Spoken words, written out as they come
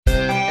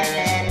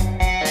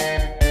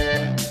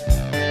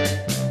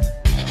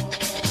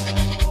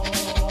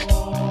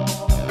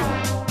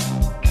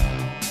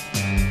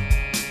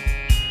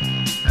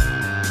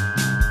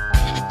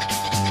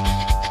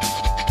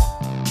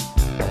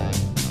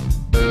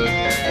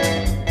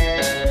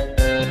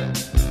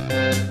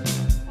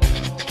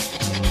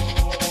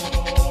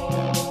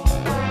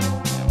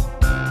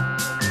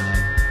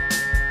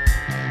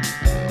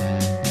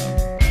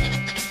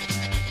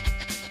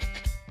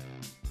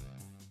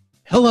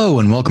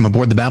and welcome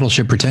aboard the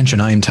Battleship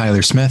Pretension. I am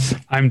Tyler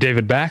Smith. I'm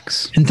David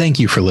Bax. And thank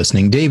you for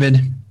listening. David.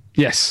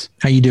 Yes.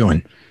 How you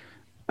doing?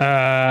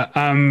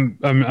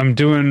 I'm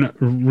doing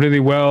really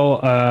well.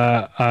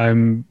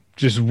 I'm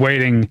just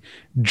waiting,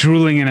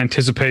 drooling in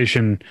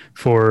anticipation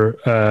for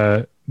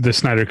the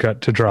Snyder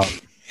Cut to drop.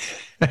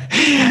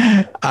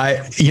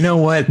 You know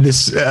what?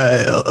 This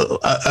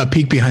a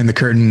peek behind the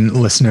curtain,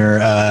 listener.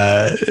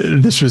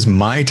 This was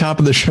my top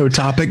of the show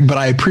topic, but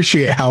I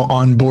appreciate how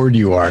on board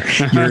you are.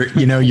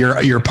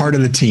 You're part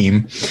of the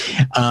team.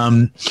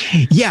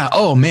 Yeah.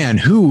 Oh man,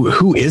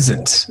 who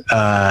isn't?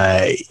 One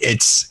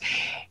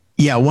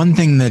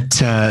thing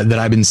that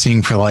I've been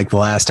seeing for like the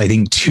last, I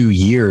think 2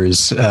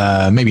 years,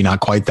 maybe not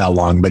quite that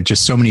long, but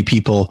just so many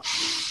people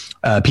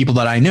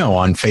that I know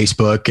on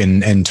Facebook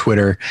and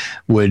Twitter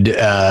would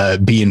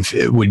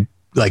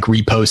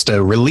repost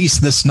a release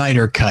the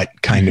Snyder Cut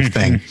kind of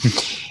thing.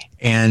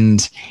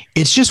 And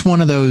it's just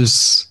one of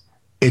those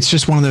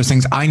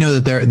things. I know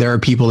that there are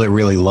people that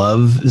really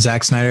love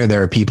Zack Snyder.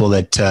 There are people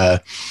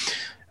that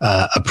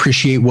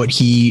appreciate what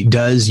he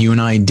does. You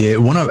and I did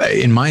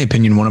in my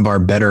opinion, one of our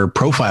better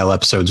profile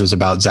episodes was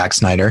about Zack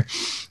Snyder,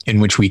 in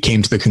which we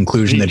came to the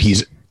conclusion that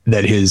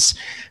his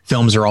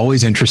films are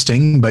always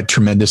interesting, but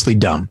tremendously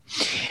dumb.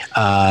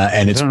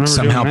 And it's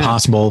somehow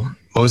possible.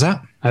 What was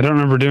that? I don't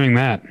remember doing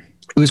that.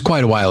 It was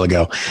quite a while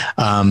ago.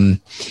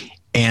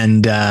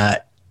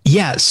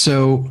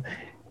 So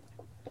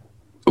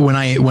when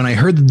I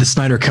heard that the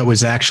Snyder Cut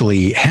was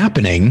actually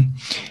happening,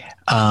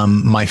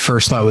 my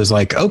first thought was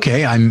like,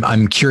 okay,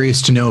 I'm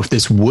curious to know if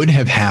this would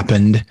have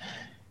happened,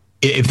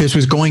 if this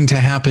was going to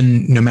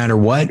happen no matter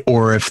what,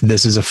 or if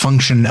this is a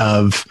function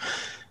of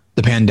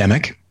the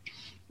pandemic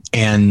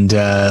and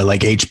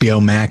like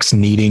HBO Max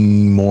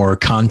needing more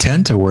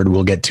content, a word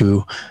we'll get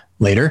to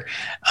later.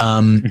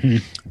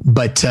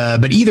 But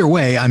either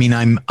way, I mean,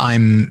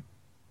 I'm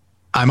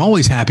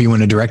always happy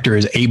when a director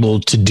is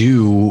able to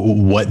do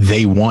what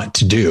they want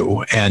to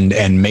do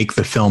and make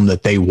the film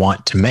that they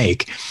want to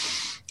make.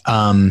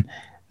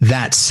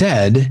 That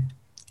said,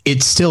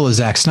 it's still a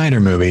Zack Snyder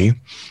movie.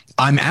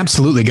 I'm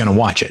absolutely going to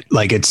watch it.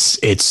 Like I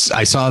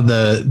saw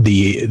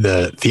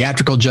the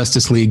theatrical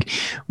Justice League,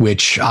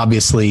 which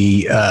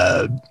obviously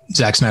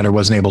Zack Snyder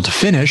wasn't able to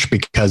finish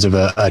because of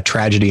a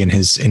tragedy in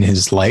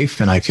his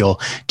life, and I feel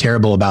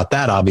terrible about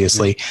that,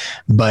 obviously.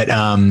 But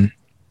I'm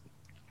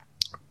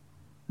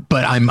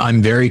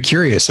very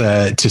curious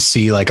to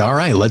see, like, all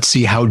right, let's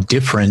see how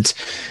different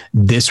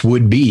this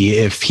would be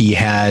if he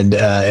had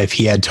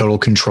total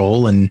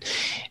control and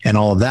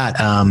all of that.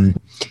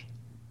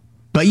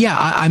 But yeah,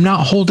 I'm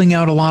not holding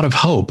out a lot of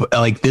hope.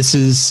 Like this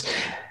is,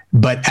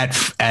 but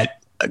at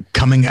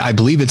coming, I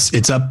believe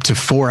it's up to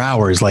 4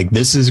 hours. Like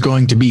this is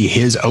going to be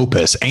his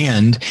opus,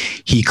 and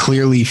he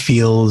clearly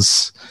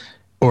feels,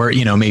 or,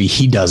 maybe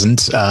he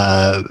doesn't,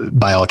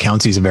 by all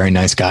accounts, he's a very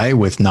nice guy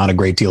with not a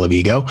great deal of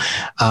ego.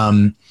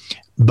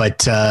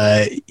 But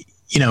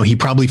he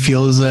probably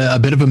feels a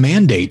bit of a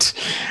mandate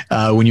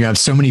when you have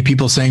so many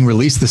people saying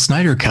release the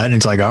Snyder Cut, and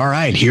it's like, all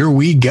right, here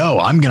we go.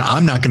 I'm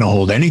not gonna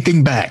hold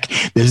anything back.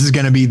 This is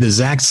gonna be the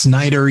Zack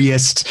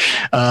Snyderiest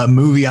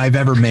movie I've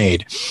ever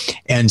made,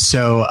 and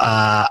so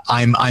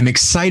I'm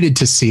excited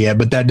to see it.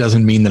 But that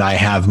doesn't mean that I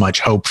have much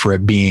hope for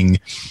it being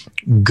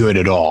good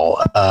at all.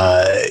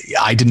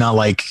 I did not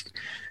like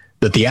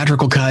the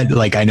theatrical cut.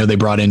 Like, I know they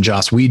brought in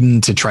Joss Whedon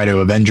to try to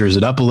Avengers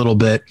it up a little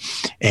bit,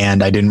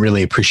 and I didn't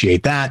really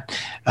appreciate that.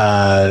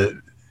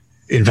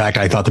 In fact,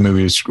 I thought the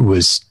movie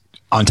was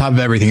on top of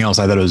everything else,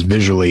 I thought it was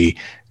visually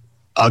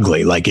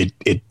ugly. Like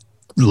it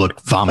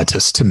looked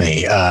vomitous to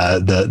me,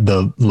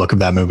 the look of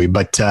that movie.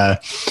 But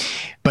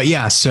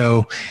yeah,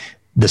 so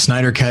the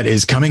Snyder Cut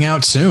is coming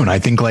out soon. I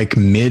think like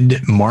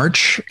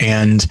mid-March,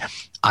 and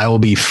I will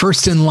be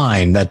first in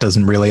line. That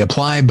doesn't really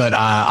apply, but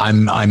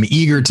I'm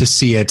eager to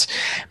see it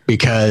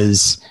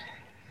because,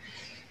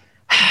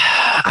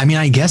 I mean,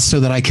 I guess so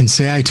that I can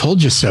say I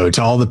told you so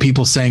to all the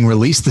people saying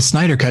release the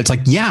Snyder Cut. It's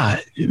like, yeah,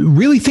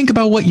 really think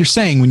about what you're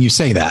saying when you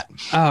say that.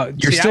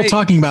 You're still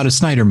talking about a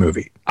Snyder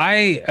movie.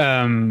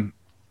 I'm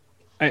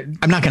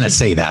not going to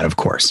say that, of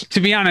course. To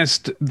be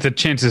honest, the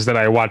chances that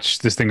I watch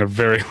this thing are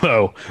very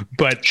low,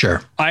 but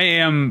sure,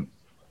 I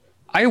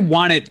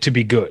want it to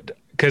be good.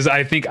 Because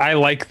I think I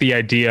like the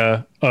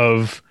idea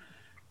of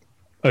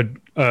a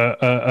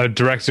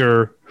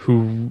director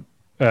who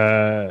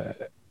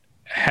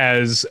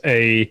has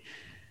a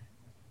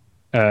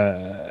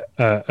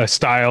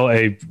style,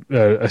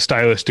 a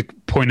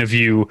stylistic point of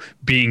view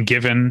being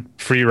given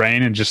free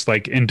reign and just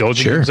like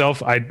indulging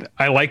himself. I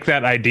like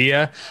that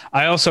idea.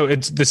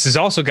 This has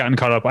also gotten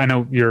caught up. I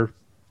know you're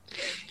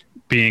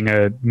being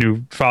a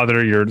new father,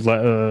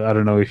 I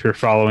don't know if you're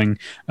following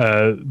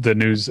the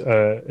news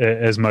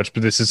as much,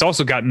 but this has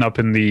also gotten caught up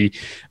in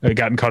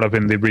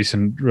the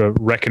recent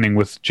reckoning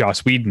with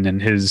Joss Whedon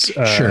and his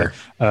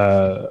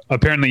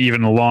apparently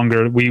even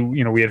longer.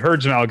 We had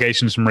heard some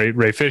allegations from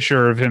Ray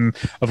Fisher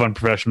of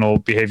unprofessional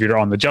behavior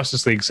on the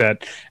Justice League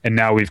set, and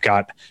now we've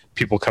got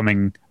people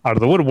coming out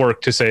of the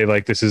woodwork to say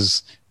like this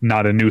is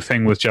not a new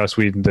thing with Joss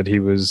Whedon, that he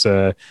was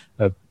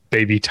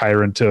baby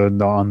tyrant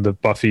on the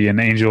Buffy and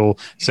Angel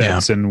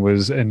sets,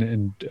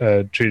 and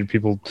treated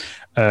people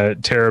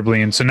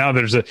terribly. And so now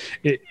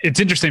it's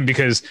interesting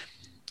because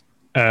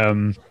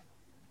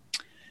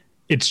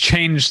it's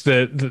changed.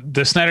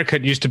 The Snyder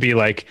Cut used to be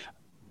like,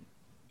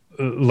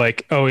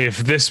 oh, if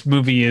this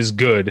movie is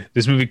good,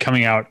 this movie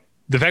coming out,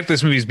 the fact that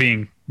this movie is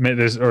being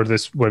this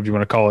whatever you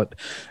want to call it,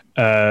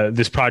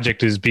 this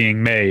project is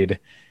being made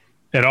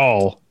at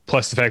all,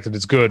 plus the fact that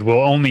it's good,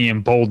 will only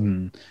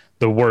embolden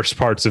the worst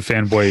parts of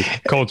fanboy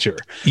culture.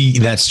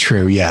 That's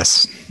true.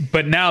 Yes.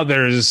 But now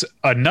there's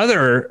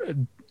another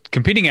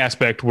competing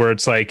aspect where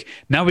it's like,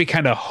 now we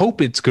kind of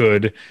hope it's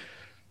good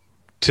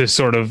to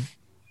sort of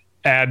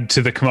add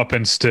to the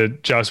comeuppance to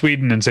Joss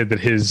Whedon and say that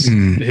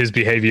his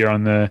behavior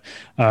on the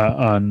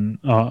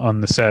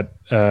set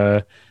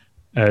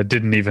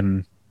didn't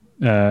even,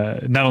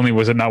 not only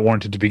was it not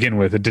warranted to begin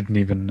with, it didn't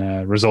even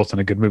result in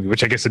a good movie,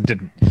 which I guess it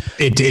didn't.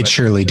 It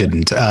surely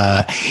didn't.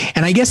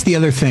 And I guess the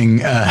other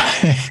thing,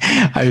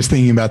 I was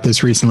thinking about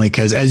this recently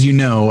because, as you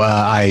know,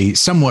 I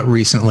somewhat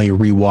recently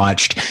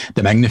rewatched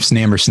The Magnificent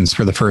Ambersons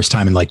for the first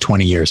time in like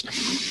 20 years.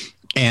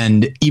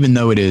 And even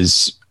though it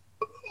is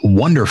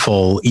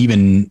wonderful,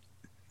 even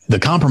the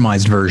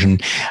compromised version,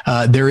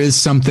 there is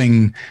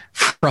something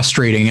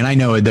frustrating, and I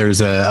know there's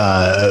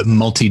a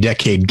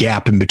multi-decade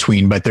gap in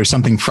between, but there's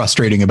something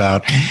frustrating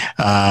about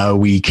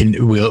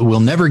we'll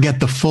never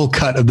get the full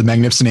cut of The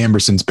Magnificent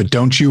Ambersons, but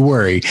don't you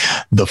worry,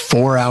 the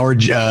 4-hour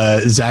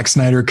Zack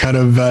Snyder cut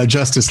of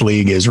Justice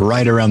League is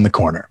right around the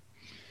corner.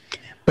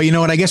 But you know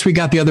what? I guess we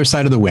got the other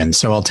side of the win,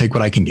 so I'll take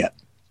what I can get.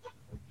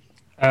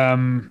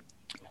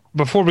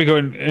 Before we go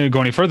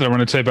any further, I want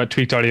to tell you about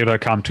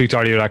tweakedaudio.com.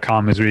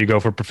 Tweakedaudio.com is where you go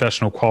for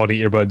professional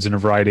quality earbuds in a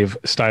variety of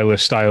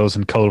stylish styles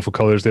and colorful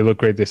colors. They look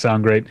great. They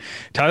sound great.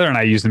 Tyler and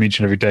I use them each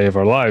and every day of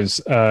our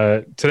lives.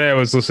 Today I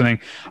was listening.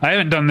 I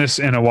haven't done this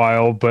in a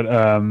while, but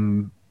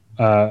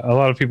a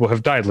lot of people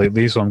have died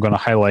lately, so I'm going to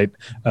highlight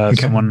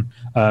someone.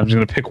 I'm just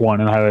going to pick one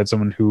and highlight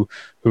someone who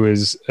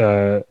is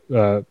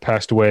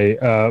passed away.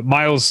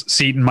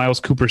 Miles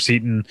Cooper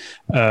Seaton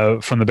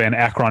from the band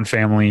Akron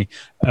Family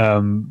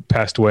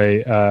passed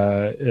away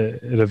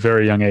at a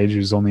very young age. He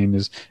was only in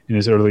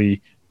his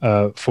early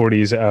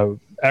 40s.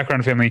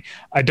 Akron Family,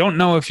 I don't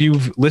know if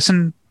you've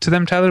listened to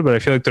them, Tyler, but I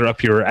feel like they're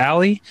up your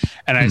alley.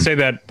 And I say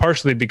that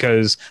partially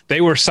because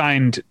they were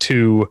signed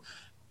to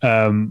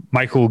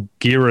Michael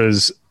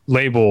Guerra's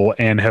label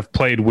and have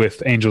played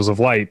with Angels of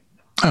Light.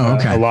 Oh,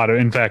 okay. A lot of,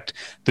 in fact,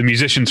 the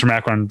musicians from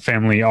Akron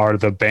Family are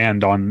the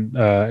band on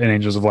an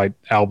Angels of Light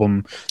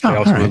album. They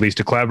also released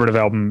a collaborative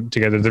album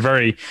together.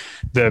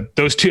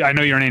 Those two. I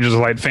know you're an Angels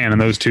of Light fan,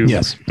 and those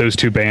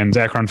two bands,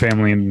 Akron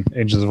Family and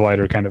Angels of Light,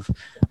 are kind of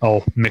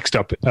all mixed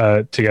up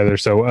together.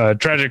 So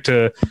tragic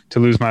to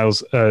lose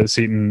Miles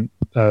Seaton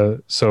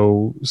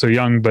so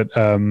young. But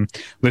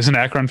listen to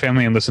Akron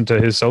Family and listen to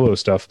his solo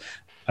stuff.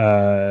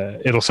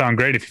 It'll sound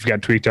great if you've got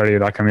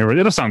tweakedaudio.com earbuds.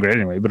 It'll sound great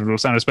anyway, but it'll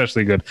sound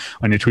especially good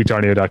on your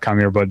tweakedaudio.com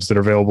earbuds that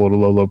are available at a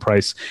low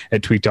price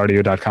at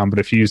tweakedaudio.com. But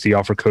if you use the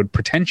offer code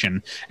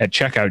PRETENSION at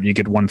checkout, you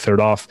get 1/3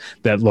 off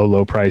that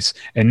low price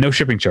and no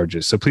shipping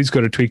charges. So please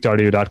go to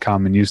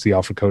tweakedaudio.com and use the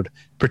offer code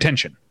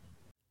PRETENSION.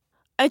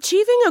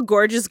 Achieving a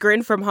gorgeous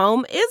grin from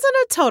home isn't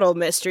a total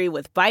mystery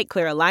with Byte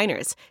Clear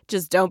aligners.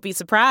 Just don't be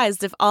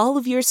surprised if all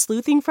of your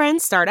sleuthing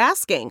friends start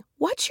asking,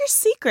 "What's your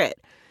secret?"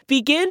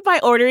 Begin by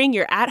ordering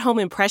your at-home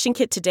impression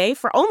kit today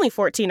for only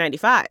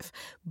 $14.95.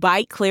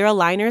 Byte Clear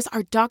aligners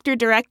are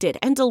doctor-directed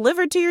and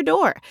delivered to your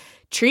door.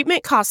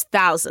 Treatment costs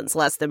thousands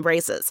less than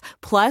braces.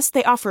 Plus,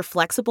 they offer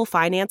flexible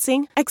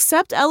financing,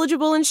 accept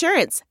eligible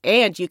insurance,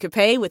 and you can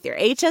pay with your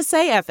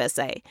HSA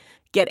FSA.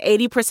 Get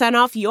 80%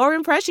 off your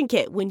impression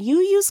kit when you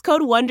use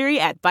code WONDERY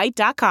at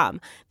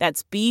Byte.com.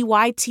 That's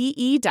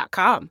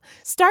BYTE.com.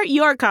 Start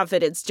your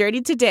confidence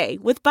journey today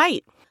with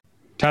Byte.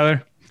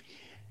 Tyler?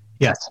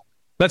 Yes.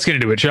 Let's get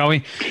into it, shall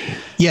we?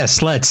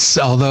 Yes, let's.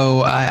 Although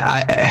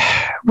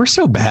we're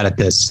so bad at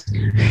this.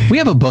 We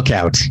have a book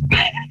out.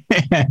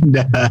 And,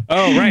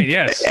 oh, right.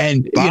 Yes.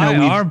 And buy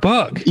our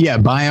book. Yeah,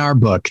 buy our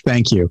book.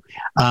 Thank you.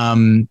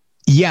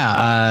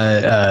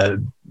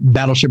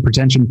 Battleship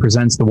Pretension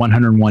presents the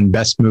 101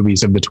 best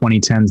movies of the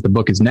 2010s. The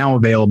book is now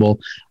available,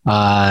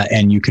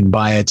 and you can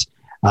buy it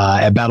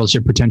at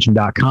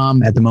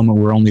battleshippretension.com. At the moment,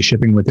 we're only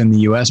shipping within the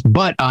U.S.,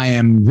 but I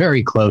am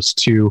very close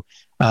to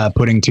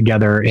putting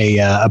together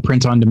a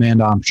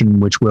print-on-demand option,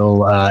 which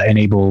will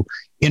enable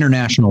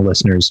international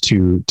listeners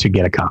to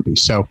get a copy.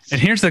 So, and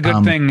here's the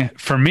good thing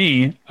for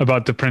me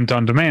about the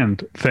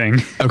print-on-demand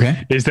thing.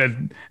 Okay, is that,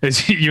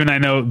 as you and I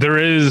know, there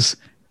is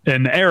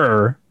an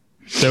error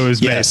that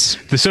was made. Yes.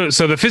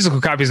 So the physical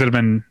copies that have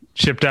been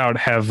shipped out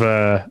have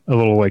a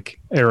little like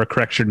error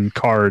correction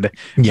card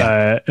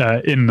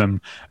in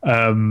them.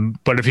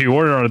 But if you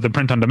order the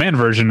print on demand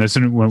version, as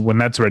soon when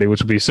that's ready,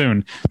 which will be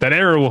soon, that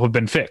error will have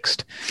been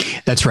fixed.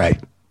 That's right.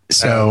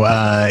 So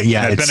that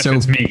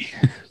benefits me.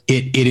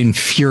 It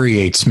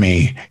infuriates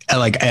me.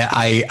 Like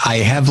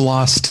I have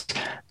lost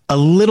a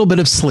little bit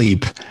of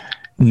sleep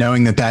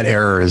knowing that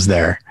error is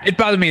there. It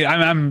bothered me.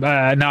 I'm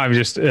now I've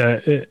just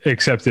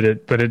accepted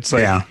it, but it's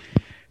like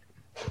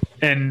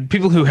and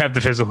people who have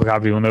the physical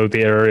copy will know what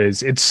the error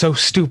is. It's so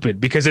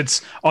stupid because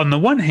it's, on the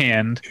one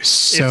hand,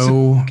 it's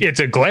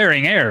a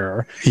glaring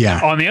error.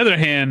 Yeah. On the other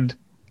hand,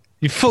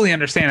 you fully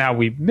understand how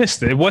we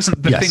missed it. It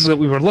wasn't the thing that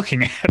we were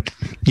looking at.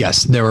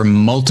 Yes, there were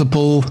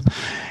multiple.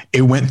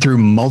 It went through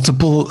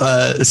multiple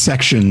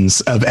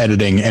sections of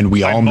editing, and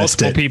we all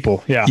missed it. Multiple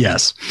people, yeah.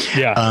 Yes,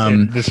 yeah.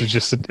 This is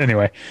just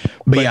anyway.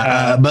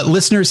 But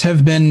listeners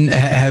have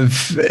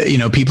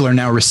people are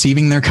now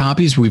receiving their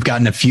copies. We've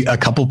gotten a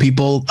couple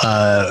people,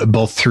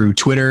 both through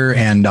Twitter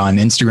and on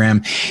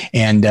Instagram,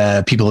 and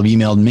people have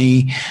emailed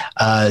me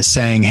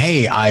saying,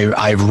 "Hey,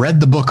 I've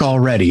read the book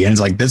already," and it's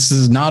like, this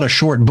is not a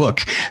short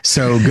book,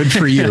 so good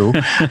for you.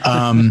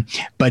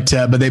 But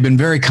they've been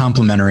very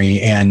complimentary,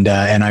 and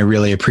I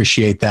really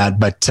appreciate that.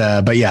 But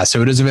yeah,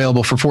 so it is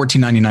available for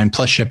 $14.99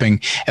 plus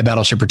shipping at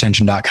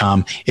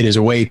battleshippretension.com. It is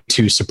a way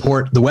to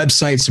support the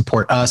website,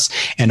 support us,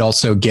 and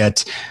also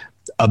get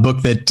a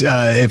book that,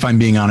 if I'm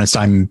being honest,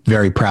 I'm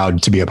very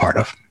proud to be a part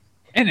of.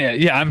 And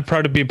yeah, I'm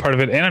proud to be a part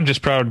of it. And I'm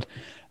just proud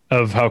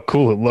of how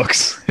cool it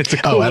looks. It's a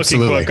cool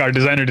looking book. Our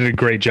designer did a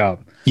great job.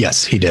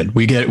 Yes, he did.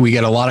 We get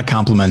a lot of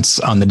compliments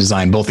on the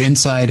design, both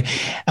outside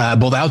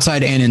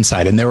and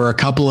inside. And there were a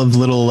couple of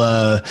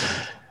little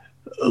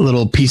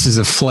pieces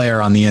of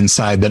flair on the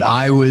inside that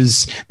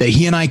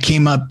he and I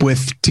came up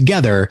with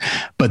together,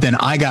 but then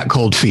I got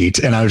cold feet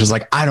and I was just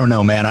like, I don't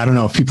know, man. I don't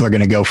know if people are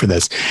going to go for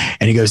this.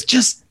 And he goes,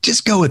 just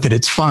go with it.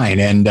 It's fine.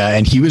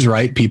 And he was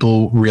right.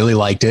 People really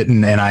liked it.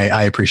 And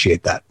I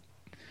appreciate that.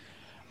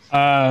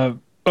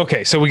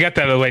 Okay. So we got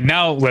that out of the way.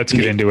 Now let's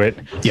get into it.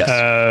 Yes.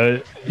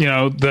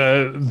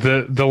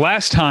 The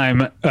last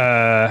time,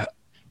 the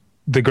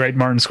great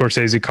Martin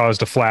Scorsese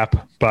caused a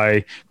flap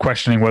by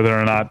questioning whether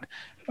or not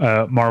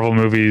Marvel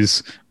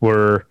movies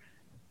were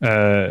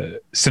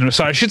cinema.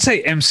 So I should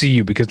say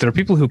MCU because there are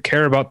people who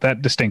care about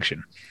that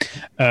distinction.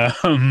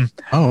 I'm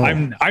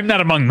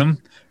not among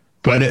them.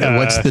 But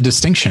what's the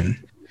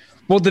distinction?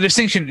 Well, the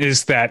distinction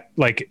is that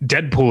like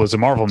Deadpool is a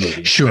Marvel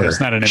movie. Sure, it's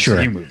not an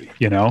MCU movie.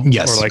 You know.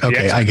 Yes. Or like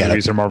okay, the X-Men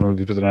movies are Marvel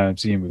movies, but they're not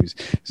MCU movies.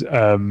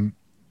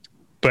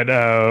 But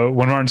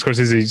when Martin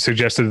Scorsese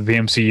suggested that the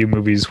MCU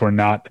movies were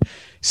not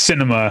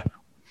cinema,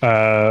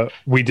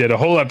 we did a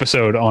whole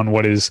episode on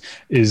what is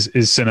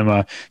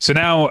cinema. So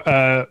now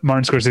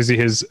Martin Scorsese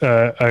has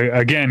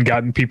again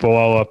gotten people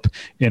all up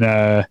in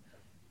a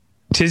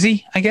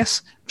tizzy, I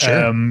guess.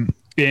 Sure.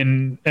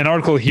 In an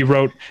article he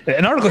wrote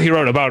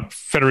about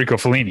Federico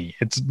Fellini.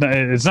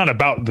 It's not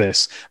about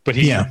this, but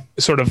he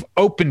sort of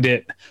opened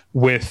it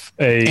with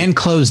and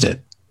closed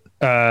it.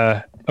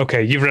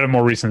 Okay, you've read it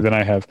more recently than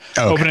I have.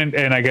 Oh, okay. Opened it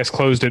and I guess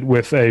closed it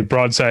with a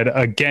broadside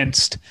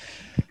against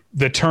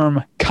the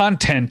term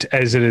content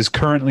as it is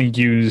currently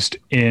used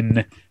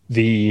in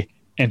the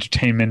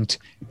entertainment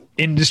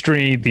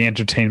industry, the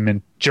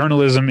entertainment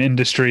journalism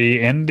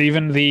industry, and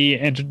even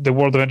the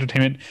world of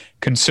entertainment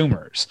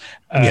consumers.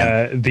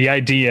 The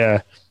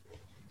idea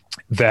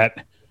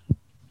that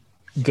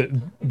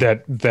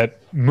that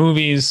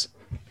movies,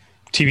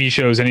 TV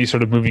shows, any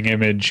sort of moving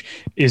image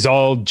is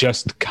all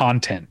just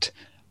content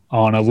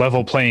on a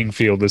level playing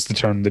field is the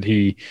term that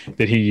he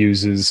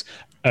uses,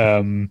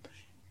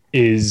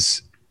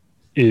 is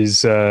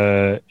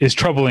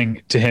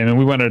troubling to him. And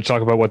we wanted to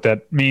talk about what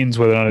that means,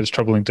 whether or not it's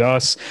troubling to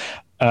us.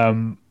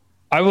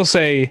 I will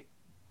say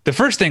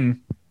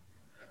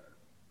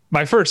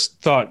my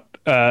first thought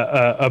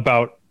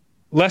about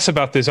less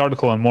about this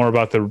article and more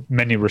about the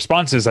many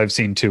responses I've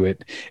seen to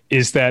it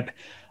is that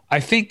I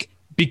think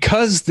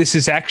because this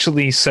is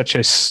actually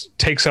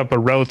takes up a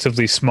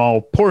relatively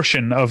small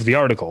portion of the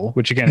article,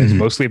 which again is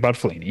mostly about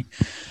Fellini,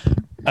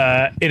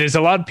 it has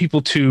allowed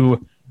people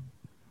to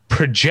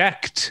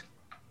project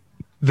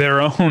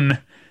their own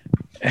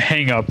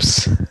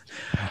hangups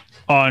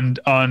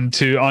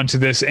onto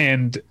this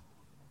and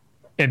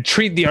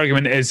treat the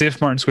argument as if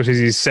Martin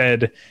Scorsese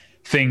said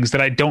things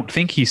that I don't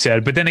think he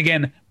said. But then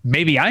again,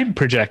 maybe I'm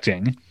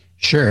projecting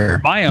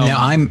my own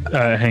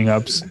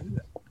hangups.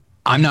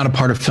 I'm not a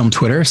part of Film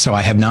Twitter, so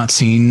I have not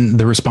seen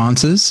the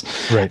responses.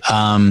 Right.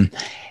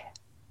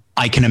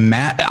 I can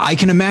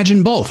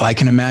imagine both. I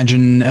can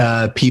imagine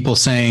people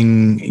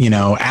saying,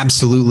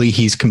 absolutely,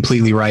 he's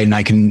completely right. And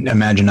I can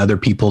imagine other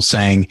people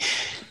saying,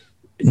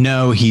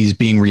 no, he's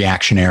being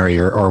reactionary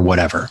or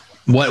whatever.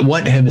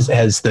 What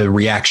has the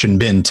reaction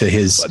been to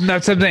his?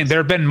 That's the thing. There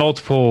have been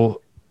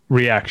multiple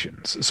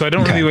reactions. So I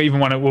don't really even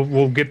want to,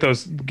 we'll get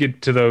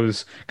to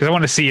those because I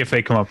want to see if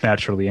they come up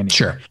naturally. Anyway.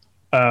 Sure.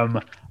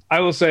 I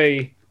will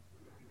say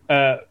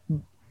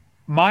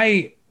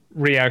my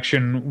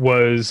reaction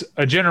was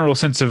a general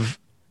sense of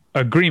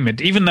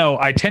agreement, even though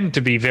I tend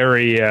to be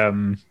very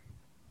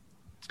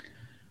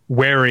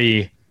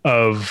wary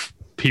of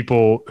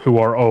people who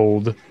are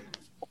old,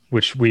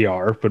 which we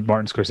are, but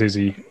Martin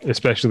Scorsese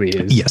especially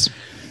is. Yes.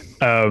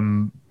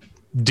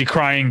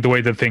 Decrying the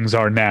way that things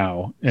are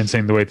now and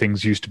saying the way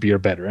things used to be are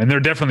better. And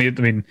they're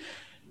definitely,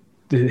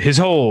 his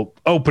whole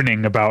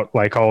opening about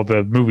like all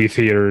the movie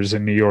theaters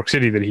in New York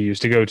City that he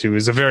used to go to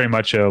is a very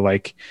much a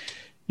like,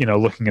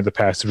 looking at the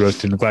past, the rose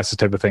tinted glasses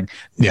type of thing.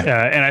 Yeah.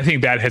 And I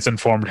think that has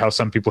informed how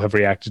some people have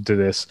reacted to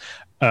this.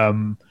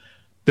 But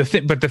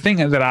the thing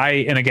that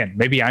and again,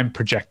 maybe I'm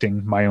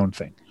projecting my own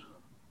thing.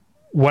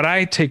 What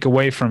I take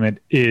away from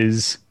it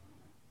is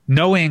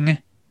knowing,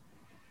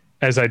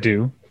 as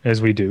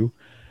we do,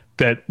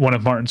 that one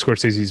of Martin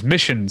Scorsese's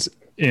missions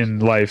in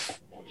life,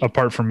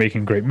 apart from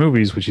making great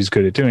movies, which he's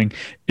good at doing,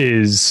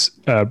 is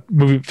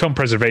film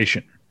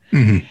preservation.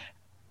 Mm-hmm.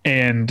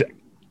 And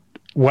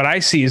what I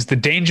see is the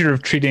danger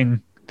of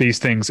treating these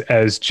things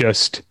as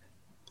just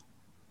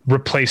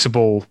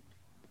replaceable,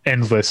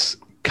 endless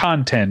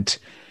content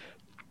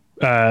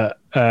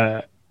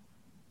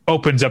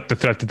opens up the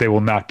threat that they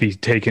will not be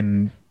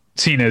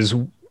seen as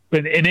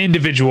an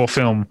individual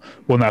film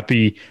will not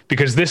be,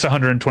 because this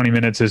 120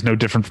 minutes is no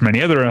different from any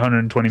other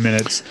 120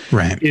 minutes.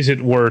 Right. Is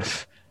it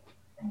worth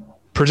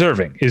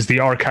preserving? Is the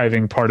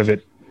archiving part of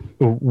it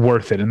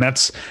worth it? And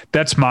that's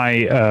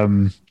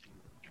my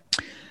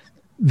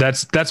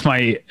that's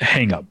my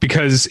hang up,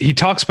 because he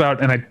talks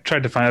about, and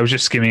I was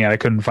just skimming it, I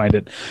couldn't find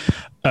it.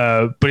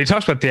 But he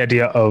talks about the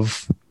idea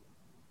of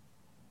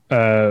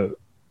the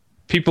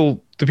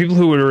people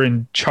who are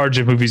in charge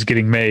of movies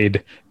getting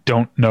made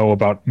don't know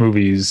about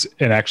movies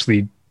and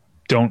actually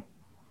don't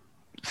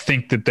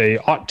think that they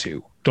ought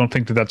to, don't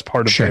think that that's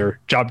part of their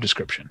job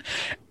description.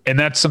 And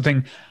that's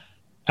something,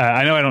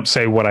 I know I don't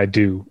say what I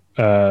do,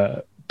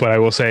 but I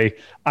will say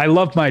I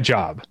love my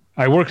job.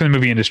 I work in the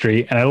movie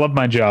industry and I love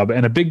my job.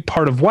 And a big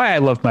part of why I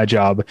love my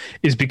job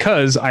is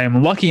because I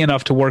am lucky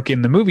enough to work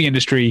in the movie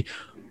industry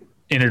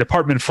in a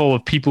department full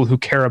of people who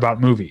care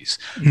about movies.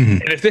 Mm-hmm.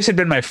 And if this had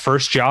been my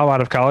first job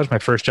out of college, my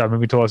first job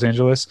moving to Los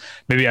Angeles,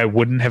 maybe I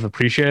wouldn't have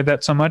appreciated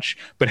that so much.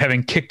 But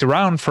having kicked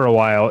around for a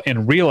while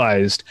and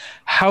realized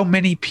how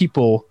many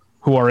people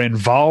who are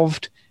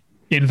involved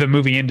in the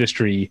movie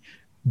industry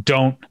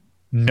don't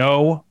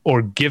know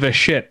or give a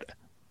shit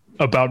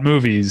about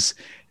movies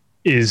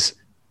is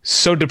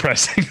so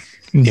depressing.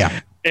 Yeah.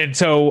 And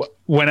so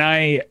when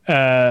I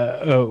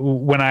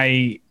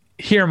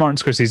hear Martin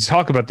Scorsese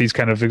talk about these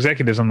kind of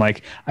executives, I'm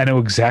like, I know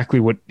exactly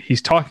what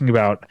he's talking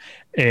about.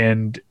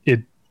 And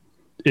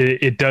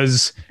it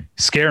does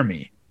scare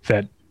me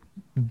that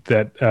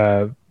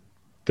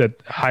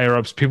higher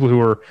ups, people who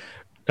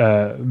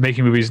are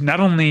making movies, not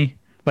only,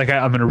 like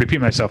I'm going to repeat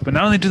myself, but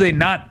not only do they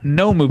not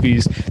know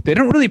movies, they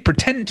don't really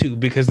pretend to,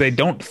 because they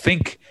don't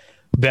think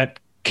that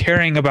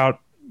caring about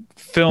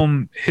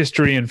film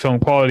history and film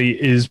quality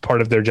is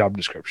part of their job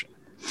description.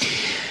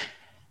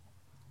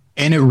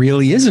 And it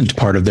really isn't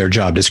part of their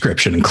job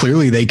description.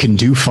 Clearly they can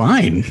do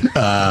fine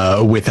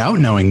without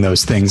knowing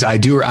those things. I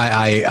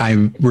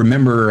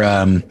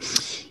remember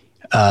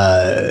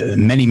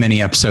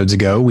many episodes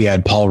ago, we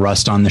had Paul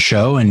Rust on the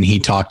show, and he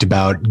talked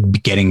about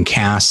getting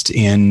cast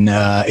in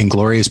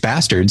Inglourious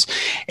Bastards,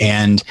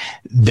 and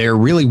there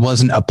really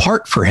wasn't a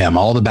part for him.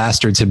 All the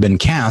bastards had been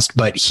cast,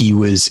 but he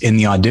was in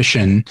the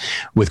audition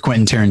with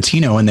Quentin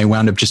Tarantino, and they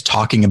wound up just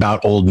talking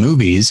about old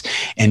movies,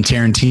 and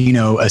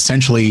Tarantino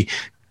essentially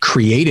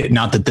created,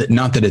 not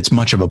that it's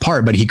much of a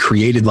part, but he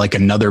created like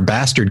another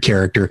bastard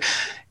character,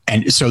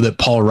 and so that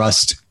Paul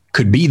Rust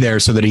could be there,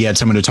 so that he had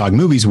someone to talk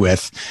movies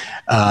with.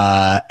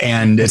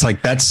 And it's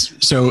like, that's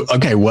so,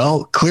 okay,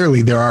 well,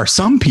 clearly there are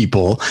some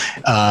people,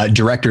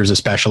 directors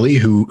especially,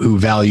 who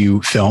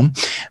value film,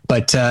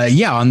 but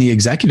yeah, on the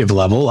executive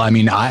level, I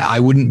mean, I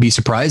wouldn't be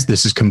surprised.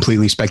 This is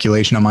completely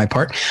speculation on my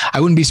part.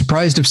 I wouldn't be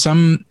surprised if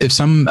some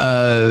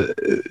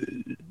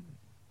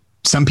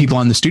people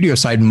on the studio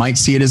side might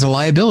see it as a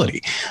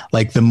liability.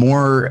 Like, the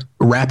more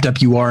wrapped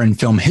up you are in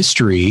film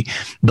history,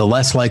 the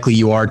less likely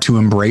you are to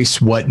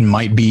embrace what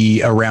might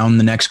be around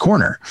the next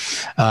corner.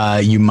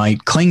 You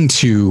might cling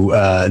to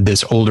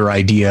this older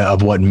idea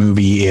of what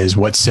movie is,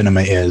 what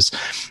cinema is,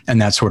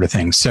 and that sort of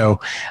thing. So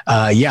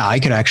yeah, I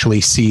could actually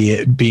see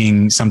it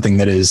being something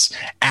that is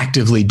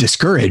actively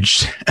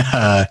discouraged,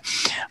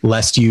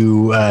 lest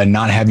you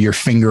not have your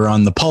finger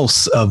on the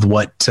pulse of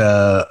what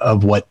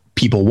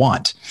people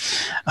want.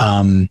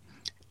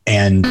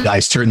 And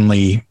I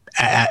certainly,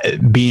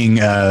 being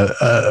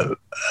a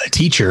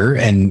teacher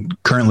and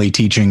currently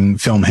teaching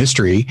film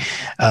history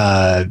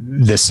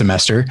this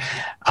semester,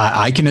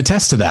 I can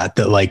attest to that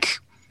like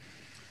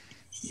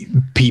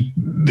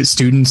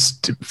students,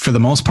 for the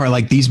most part,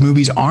 like, these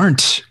movies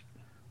aren't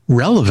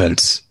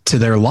relevant to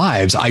their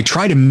lives. I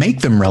try to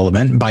make them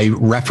relevant by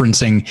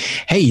referencing,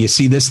 hey, you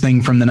see this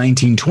thing from the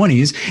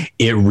 1920s,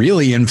 it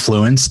really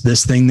influenced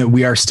this thing that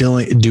we are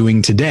still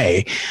doing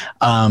today.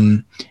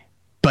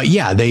 But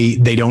yeah,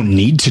 they don't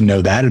need to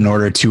know that in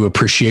order to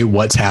appreciate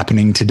what's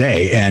happening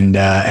today. And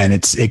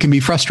it can be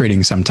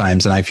frustrating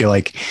sometimes. And I feel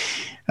like,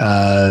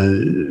 I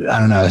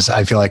don't know,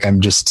 I feel like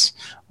I'm just,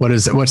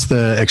 what's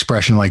the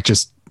expression, like,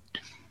 just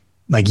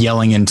like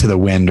yelling into the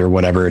wind or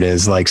whatever it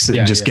is, like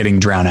getting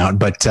drowned out.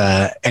 But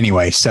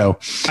anyway, so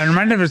I'm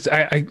reminded of,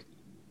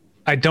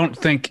 I don't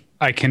think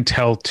I can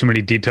tell too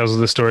many details of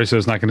the story, so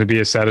it's not going to be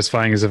as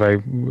satisfying as if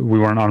we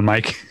weren't on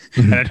mic.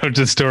 Mm-hmm. And I know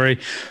the story.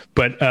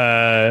 But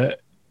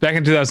back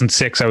in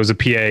 2006, I was a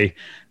PA,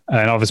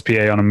 an office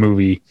PA on a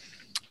movie,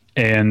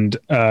 and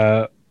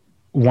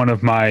one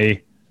of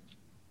my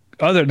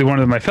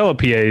fellow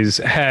PAs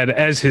had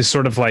as his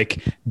sort of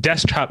like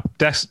desktop,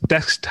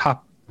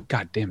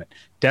 God damn it,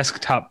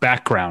 desktop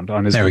background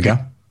on his. There we go.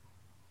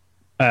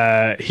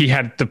 He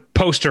had the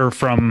poster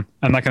from,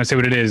 I'm not going to say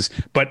what it is,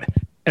 but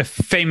a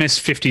famous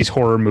 50s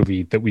horror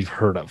movie that we've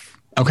heard of.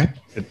 Okay.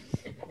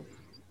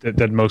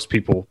 That most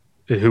people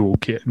who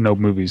know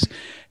movies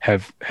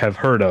have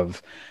heard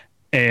of.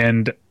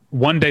 And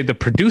one day the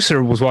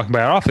producer was walking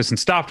by our office and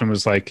stopped and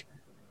was like,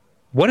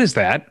 "What is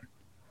that?"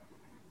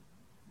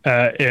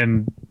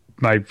 And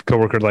my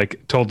coworker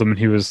like told him, and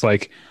he was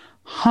like,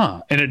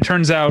 "Huh." And it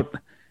turns out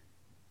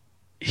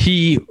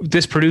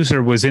this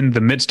producer was in the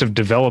midst of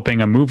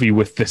developing a movie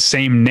with the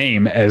same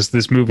name as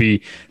this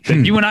movie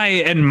that you and I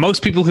and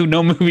most people who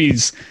know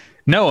movies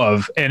know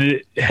of. And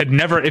it had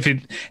never,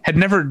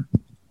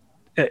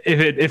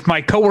 if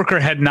my coworker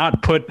had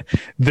not put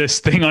this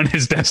thing on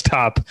his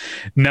desktop,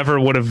 never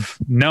would have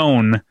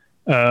known,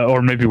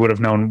 or maybe would have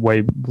known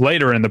way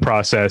later in the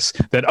process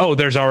that, oh,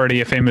 there's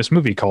already a famous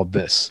movie called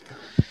this.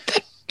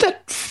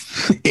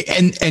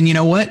 And you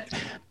know what?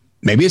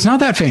 Maybe it's not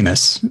that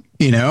famous,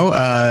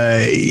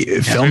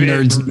 film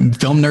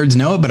nerds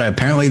know it, but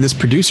apparently this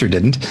producer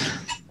didn't.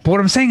 But what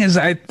I'm saying is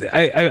I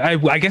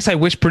guess I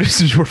wish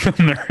producers were film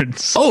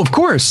nerds. Oh, of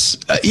course.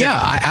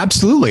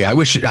 Absolutely.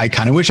 I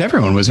kind of wish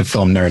everyone was a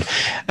film nerd.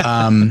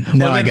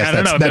 I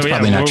guess that's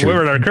probably not true. Where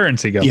would our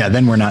currency go? Yeah.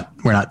 Then we're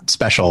not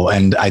special.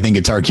 And I think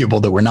it's arguable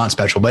that we're not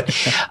special, but,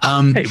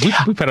 hey,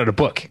 we put out a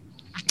book.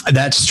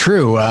 That's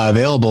true.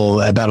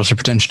 Available at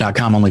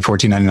battleshippretension.com, only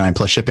 $14.99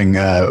 plus shipping,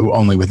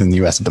 only within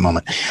the US at the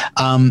moment.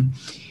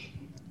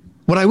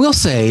 What I will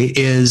say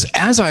is,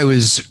 as I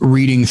was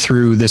reading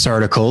through this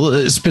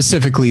article,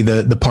 specifically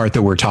the part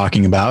that we're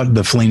talking about,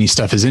 the Fellini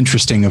stuff is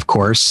interesting, of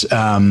course.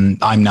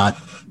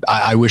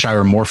 I wish I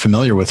were more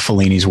familiar with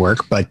Fellini's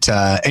work, but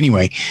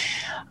anyway,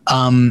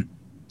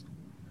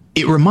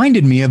 it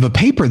reminded me of a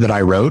paper that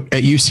I wrote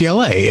at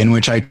UCLA in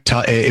which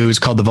it was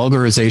called The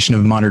Vulgarization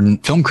of Modern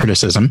Film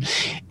Criticism.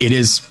 It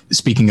is,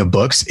 speaking of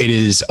books, it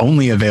is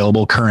only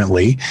available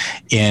currently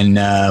in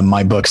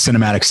my book,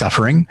 Cinematic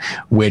Suffering,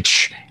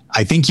 which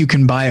I think you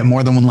can buy at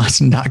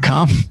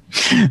morethanonelesson.com.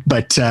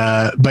 But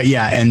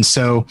yeah. And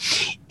so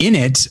in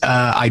it,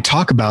 I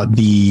talk about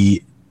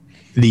the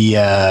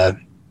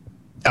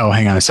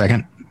hang on a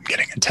second. I'm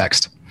getting a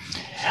text.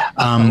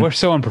 We're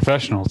so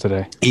unprofessional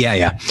today.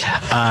 Yeah.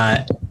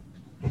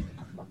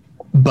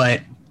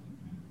 But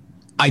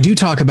I do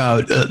talk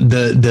about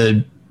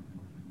the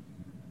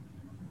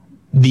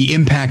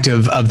impact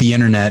of the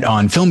internet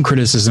on film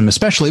criticism,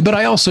 especially. But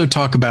I also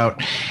talk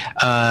about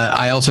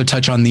I also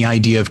touch on the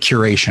idea of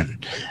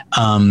curation,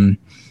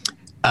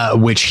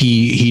 which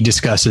he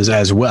discusses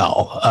as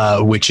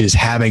well, which is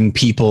having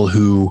people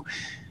who.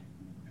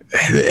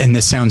 And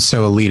this sounds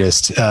so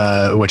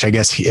elitist, which I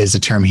guess is a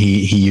term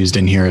he used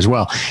in here as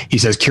well. He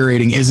says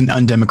curating isn't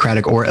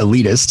undemocratic or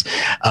elitist,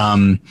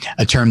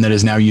 a term that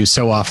is now used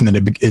so often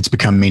that it's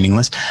become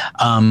meaningless.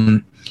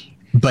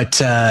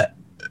 But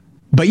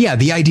yeah,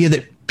 the idea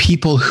that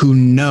people who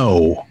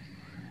know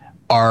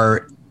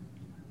are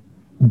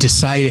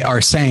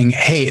saying,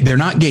 hey, they're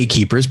not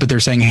gatekeepers, but they're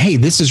saying, hey,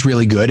 this is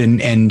really good.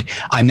 And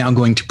I'm now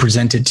going to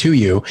present it to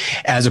you,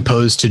 as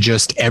opposed to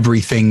just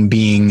everything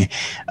being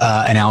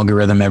an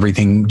algorithm,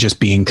 everything just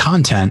being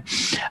content.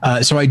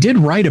 So I did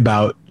write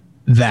about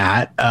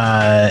that.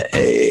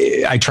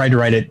 I tried to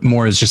write it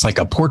more as just like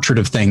a portrait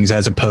of things,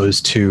 as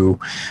opposed to,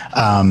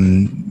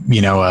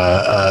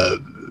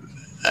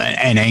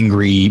 an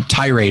angry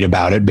tirade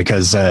about it,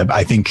 because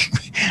I think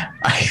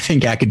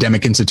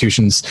academic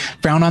institutions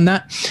frown on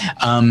that.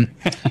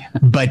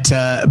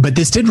 But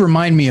this did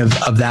remind me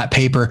of that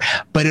paper,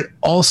 but it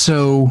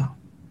also,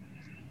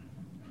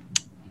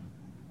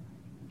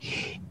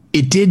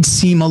 it did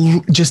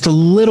seem just a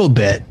little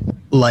bit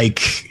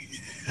like,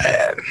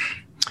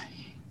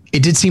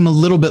 it did seem a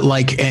little bit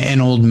like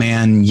an old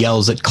man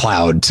yells at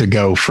cloud, to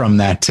go from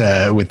that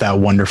with that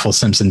wonderful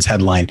Simpsons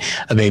headline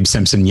of Abe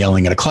Simpson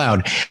yelling at a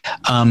cloud.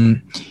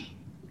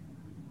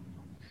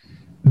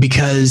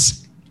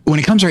 Because when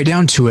it comes right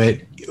down to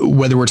it,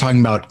 whether we're talking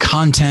about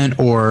content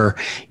or,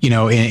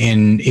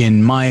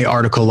 in my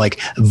article, like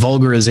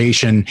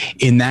vulgarization,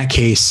 in that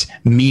case,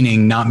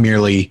 meaning not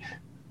merely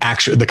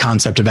the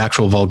concept of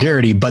actual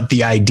vulgarity, but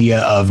the idea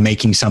of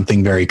making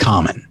something very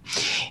common.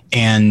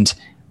 And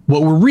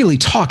what we're really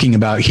talking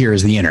about here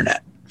is the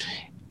internet,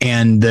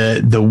 and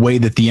the way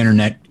that the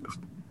internet,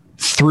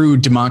 through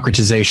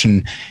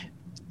democratization,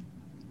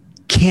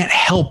 can't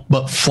help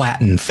but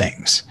flatten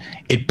things.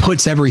 It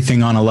puts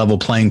everything on a level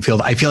playing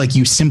field. I feel like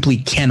you simply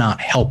cannot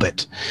help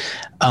it.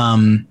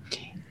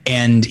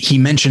 And he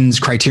mentions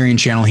Criterion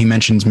Channel, he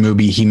mentions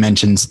Mubi, he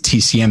mentions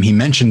TCM, he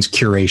mentions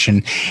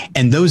curation,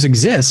 and those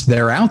exist.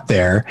 They're out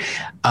there.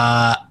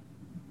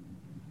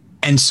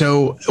 And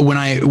so when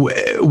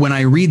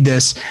I read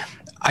this,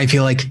 I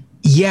feel like,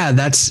 yeah,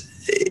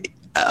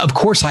 of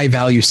course I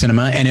value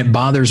cinema, and it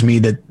bothers me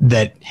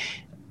that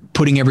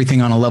putting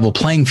everything on a level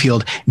playing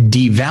field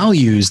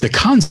devalues the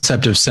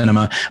concept of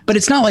cinema, but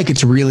it's not like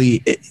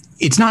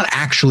it's not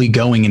actually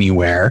going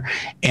anywhere.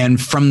 And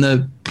from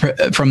the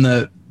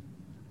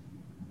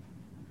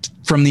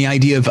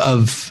idea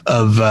of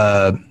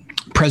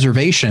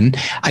preservation,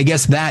 I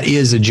guess that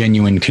is a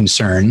genuine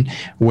concern,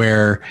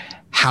 where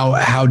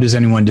how does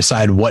anyone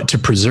decide what to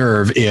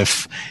preserve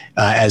if,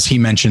 as he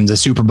mentions, a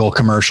Super Bowl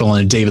commercial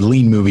and a David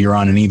Lean movie are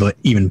on an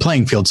even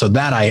playing field? So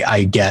that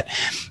I get.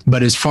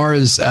 But as far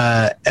as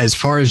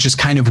just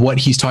kind of what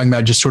he's talking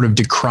about, just sort of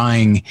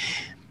decrying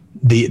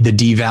the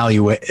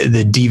devaluing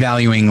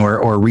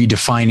or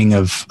redefining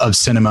of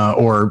cinema,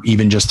 or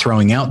even just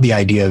throwing out the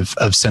idea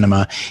of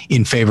cinema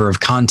in favor of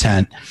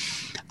content,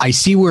 I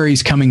see where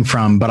he's coming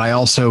from, but I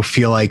also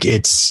feel like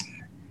it's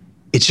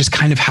just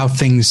kind of how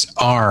things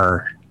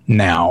are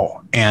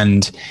now,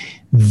 and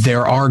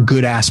there are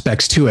good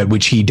aspects to it,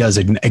 which he does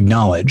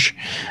acknowledge.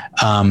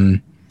 I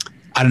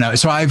don't know.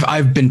 So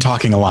I've been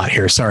talking a lot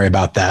here. Sorry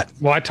about that.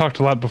 Well, I talked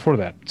a lot before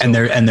that. So.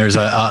 And there's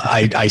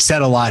I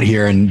said a lot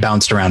here and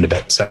bounced around a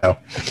bit. So,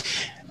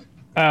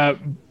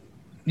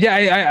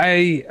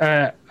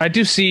 yeah, I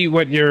do see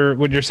what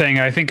you're saying.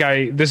 I think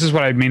this is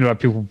what I mean about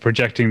people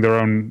projecting their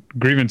own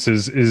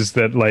grievances, is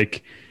that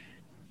like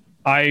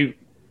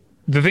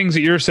the things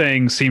that you're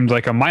saying seemed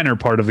like a minor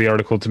part of the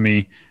article to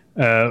me,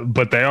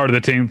 but they are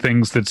the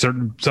things that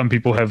some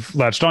people have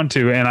latched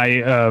onto,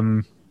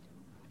 and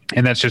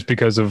and that's just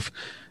because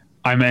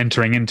I'm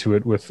entering into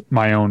it with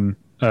my own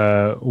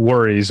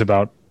worries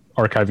about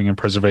archiving and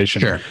preservation.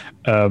 Sure.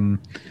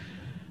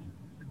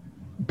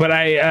 But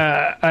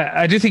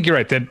I do think you're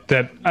right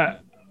that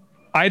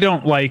I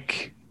don't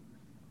like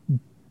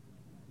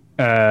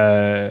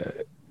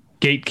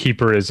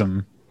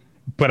gatekeeperism,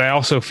 but I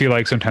also feel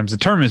like sometimes the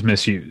term is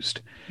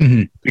misused,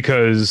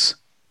 because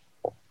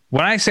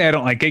when I say I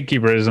don't like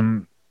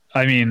gatekeeperism,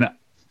 I mean,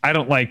 I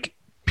don't like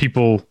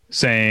people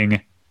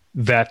saying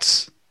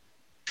that's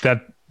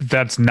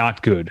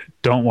not good.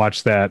 Don't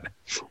watch that.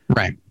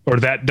 Right. Or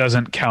that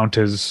doesn't count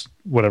as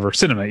whatever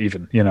cinema,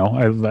 even, I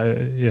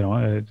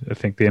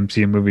think the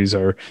MCU movies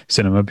are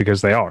cinema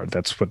because they are.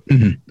 That's what,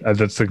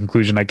 that's the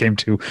conclusion I came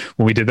to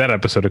when we did that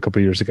episode a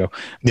couple of years ago.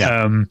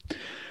 Yeah.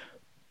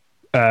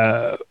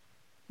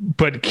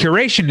 But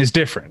curation is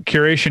different.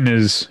 Curation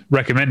is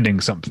recommending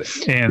something,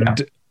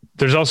 and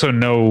there's also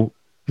no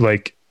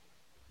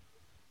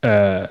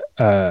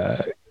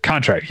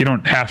contract. You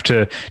don't have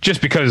to,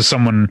 just because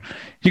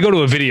you go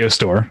to a video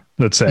store,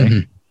 let's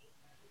say,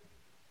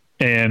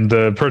 and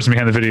the person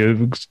behind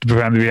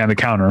the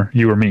counter,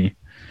 you or me,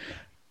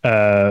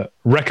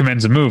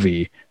 recommends a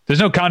movie. There's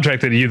no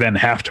contract that you then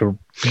have to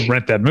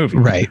rent that movie.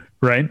 Right.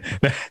 Right.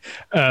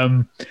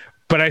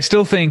 But I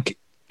still think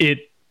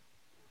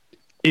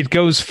it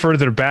goes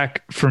further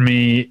back for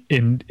me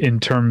in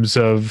terms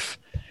of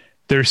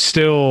there's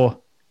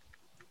still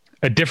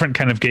a different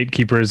kind of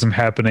gatekeeperism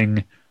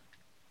happening,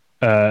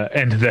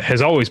 and that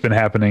has always been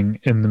happening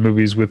in the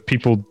movies, with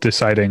people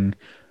deciding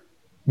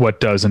what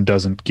does and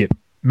doesn't get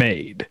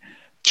made.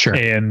 Sure.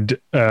 And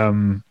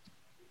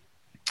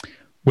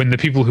when the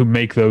people who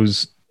make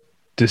those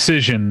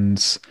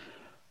decisions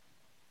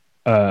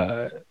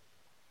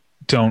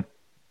don't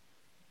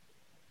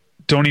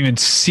even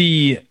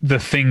see the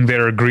thing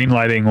they're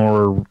greenlighting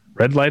or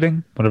red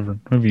lighting, whatever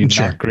movie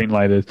not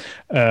greenlighted,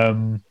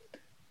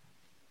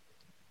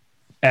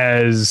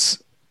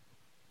 as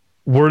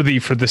worthy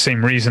for the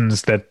same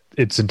reasons that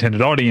its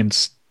intended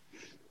audience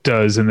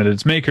does and that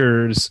its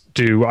makers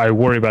do. I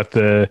worry about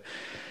the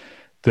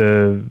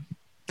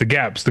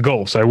gaps, the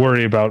gulfs. I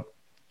worry about,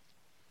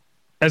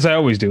 as I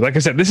always do. Like I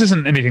said, this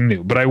isn't anything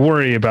new, but I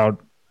worry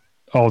about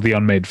all the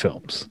unmade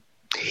films.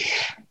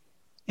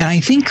 And I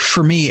think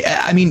for me,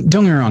 I mean,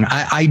 don't get me wrong,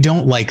 I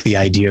don't like the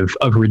idea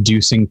of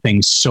reducing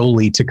things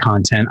solely to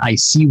content. I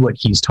see what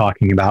he's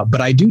talking about, but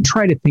I do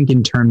try to think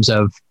in terms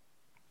of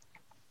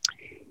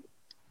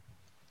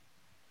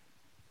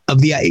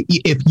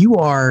if you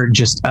are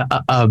just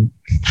a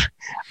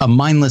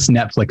mindless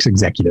Netflix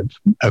executive,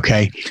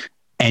 okay,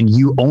 and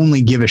you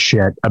only give a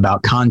shit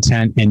about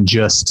content and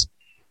just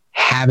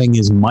having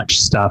as much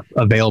stuff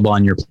available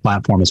on your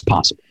platform as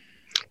possible,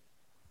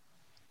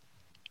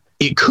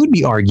 it could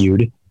be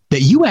argued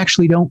that you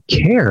actually don't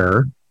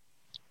care.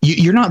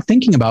 You're not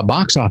thinking about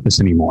box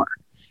office anymore.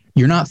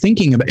 You're not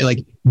thinking about,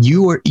 like,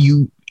 you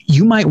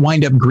might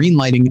wind up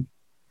greenlighting.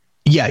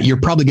 Yeah, you're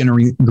probably going to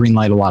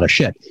greenlight a lot of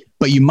shit,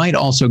 but you might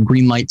also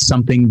greenlight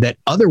something that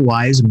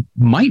otherwise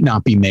might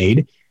not be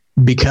made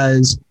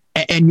because,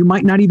 and you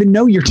might not even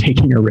know you're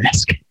taking a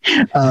risk.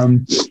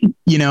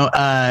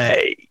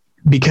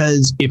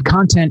 Because if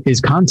content is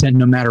content,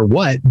 no matter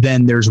what,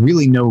 then there's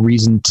really no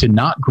reason to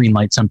not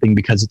greenlight something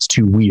because it's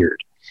too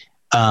weird.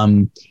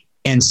 And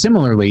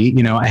similarly,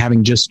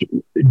 having just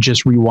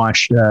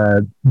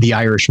rewatched The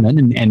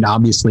Irishman, and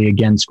obviously,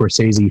 again,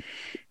 Scorsese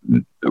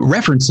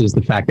references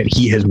the fact that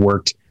he has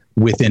worked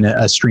within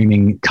a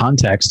streaming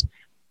context.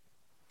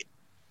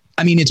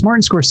 I mean, it's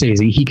Martin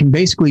Scorsese. He can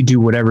basically do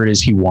whatever it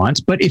is he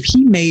wants. But if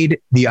he made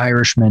The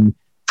Irishman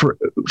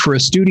for a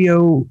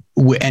studio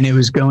and it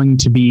was going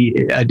to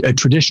be a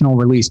traditional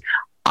release.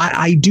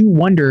 I do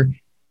wonder,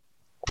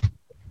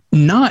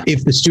 not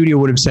if the studio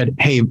would have said,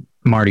 hey,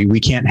 Marty, we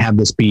can't have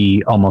this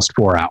be almost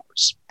 4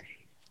 hours.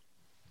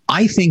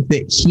 I think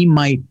that he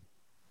might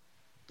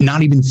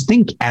not even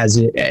think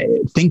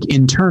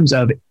in terms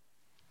of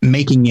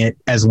making it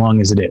as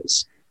long as it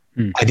is.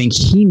 I think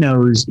he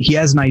knows, he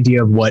has an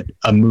idea of what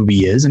a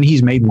movie is, and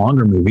he's made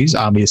longer movies,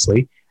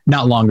 obviously,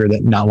 not longer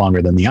than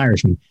The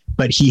Irishman,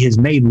 but he has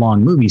made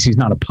long movies. He's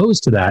not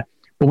opposed to that.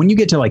 But when you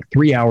get to like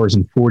 3 hours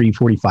and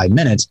 45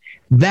 minutes,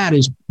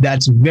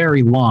 that's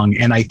very long.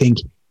 And I think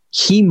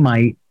he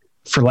might,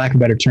 for lack of a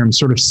better term,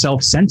 sort of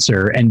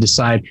self-censor and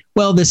decide,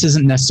 well, this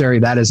isn't necessary,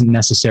 that isn't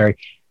necessary,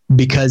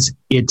 because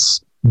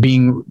it's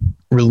being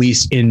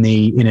released in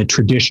a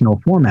traditional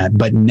format.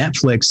 But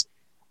Netflix,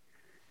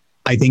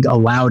 I think,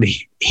 allowed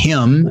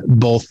him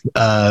both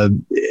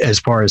as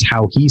far as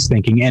how he's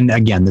thinking. And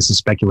again, this is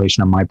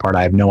speculation on my part.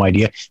 I have no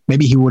idea.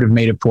 Maybe he would have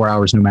made it 4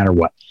 hours no matter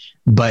what.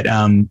 But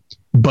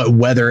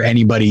whether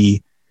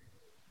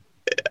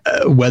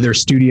whether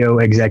studio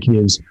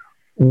executives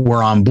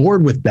were on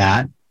board with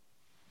that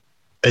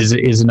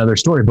is another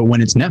story. But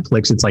when it's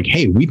Netflix, it's like,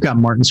 hey, we've got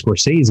Martin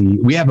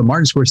Scorsese. We have a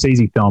Martin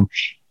Scorsese film.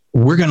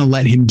 We're going to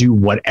let him do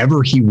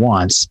whatever he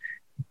wants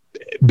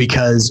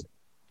because,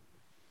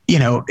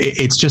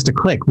 it's just a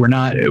click. We're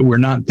not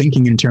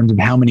thinking in terms of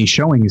how many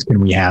showings can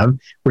we have.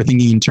 We're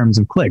thinking in terms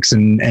of clicks.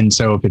 And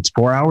so if it's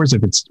 4 hours,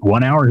 if it's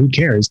 1 hour, who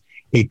cares?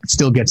 It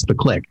still gets the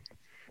click.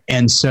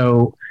 And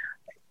so,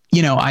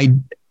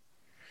 I'm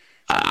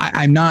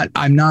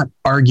not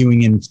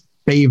arguing in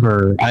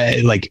favor,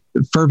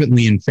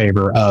 fervently in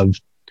favor of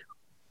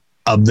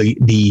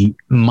the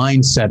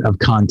mindset of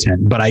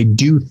content, but I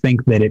do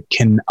think that it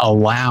can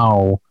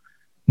allow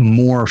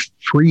more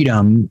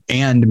freedom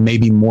and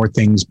maybe more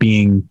things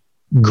being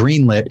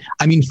greenlit.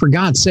 I mean, for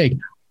God's sake,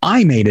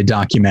 I made a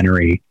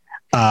documentary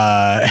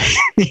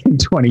in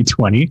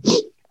 2020.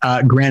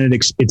 Granted,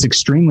 it's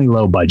extremely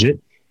low budget,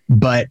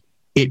 but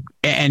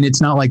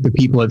it's not like the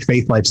people at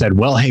Faithlife said,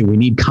 well, hey, we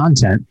need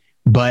content.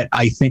 But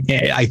I think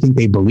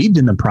they believed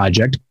in the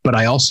project, but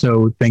I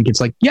also think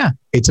it's like, yeah,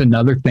 it's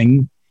another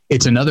thing.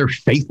 It's another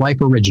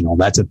Faithlife original.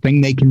 That's a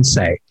thing they can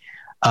say.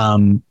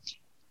 And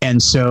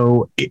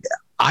so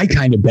I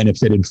kind of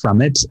benefited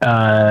from it.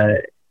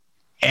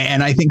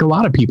 And I think a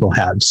lot of people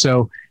have.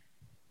 So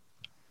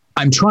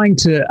I'm trying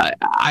to,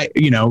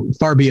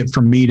 far be it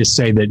from me to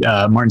say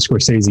that Martin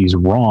Scorsese is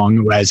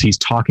wrong as he's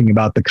talking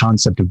about the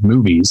concept of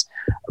movies,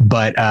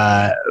 but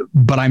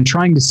I'm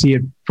trying to see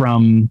it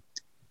from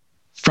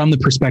the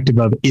perspective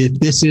of, if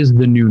this is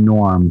the new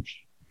norm,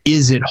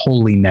 is it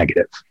wholly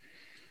negative?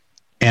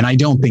 And I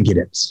don't think it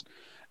is.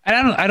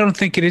 I don't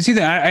think it is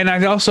either.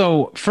 I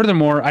also,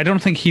 furthermore, I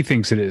don't think he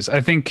thinks it is.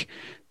 I think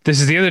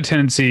this is the other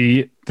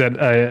tendency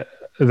that I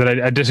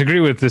disagree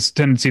with, this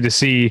tendency to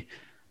see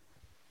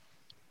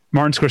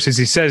Martin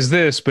Scorsese says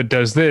this, but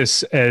does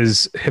this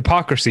as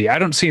hypocrisy. I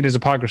don't see it as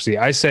hypocrisy.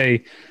 I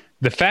say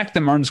the fact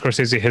that Martin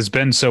Scorsese has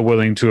been so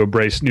willing to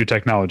embrace new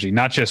technology,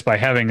 not just by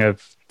having a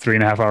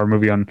 3.5 hour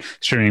movie on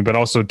streaming, but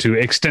also to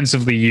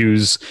extensely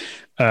use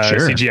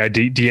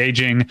CGI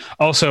de-aging.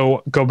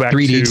 Also go back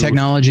 3D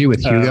technology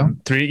with Hugo.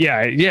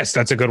 Yes,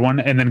 that's a good one.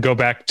 And then go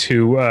back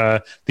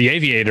to The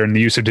Aviator and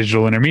the use of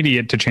digital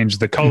intermediate to change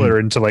the color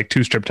into like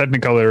 2-strip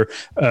Technicolor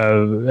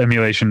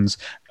emulations.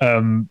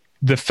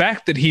 The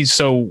fact that he's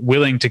so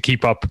willing to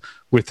keep up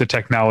with the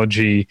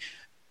technology,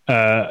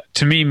 to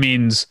me,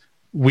 means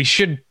we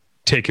should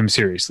take him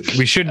seriously.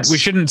 We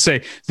shouldn't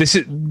say this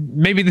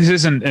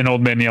isn't an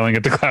old man yelling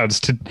at the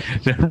clouds,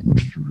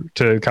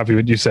 to copy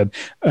what you said.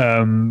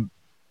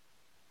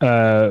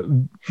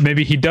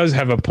 Maybe he does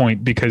have a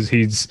point, because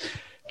he's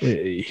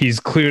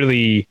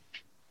clearly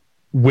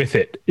with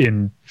it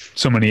in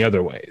so many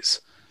other ways.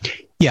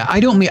 Yeah,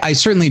 I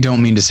certainly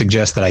don't mean to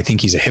suggest that I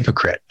think he's a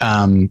hypocrite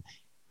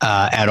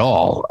at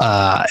all.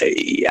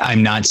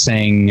 I'm not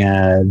saying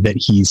that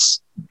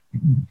he's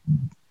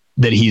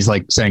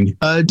like saying,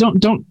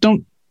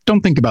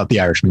 don't think about The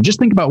Irishman. Just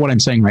think about what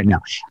I'm saying right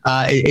now.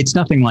 It's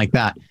nothing like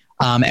that.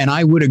 And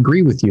I would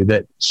agree with you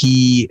that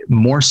he,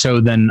 more so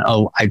than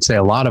I'd say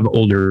a lot of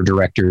older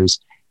directors,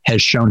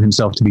 has shown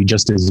himself to be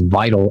just as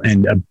vital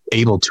and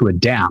able to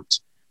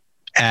adapt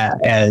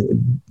than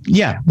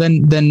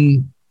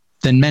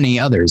many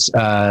others.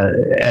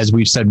 As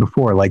we've said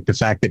before, like the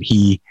fact that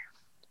he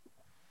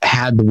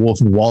had The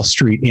Wolf of Wall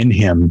Street in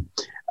him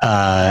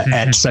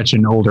at such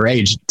an older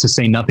age, to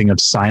say nothing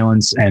of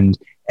Silence, and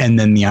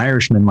then The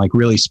Irishman, like,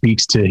 really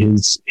speaks to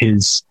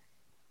his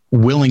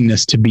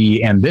willingness to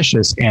be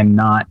ambitious and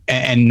not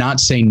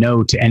say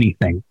no to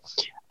anything.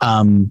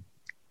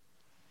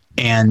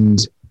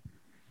 And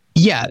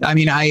yeah, I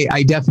mean,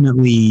 I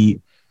definitely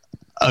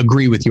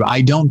agree with you.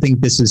 I don't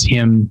think this is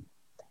him.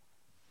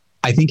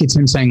 I think it's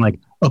him saying, like,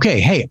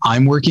 okay, hey,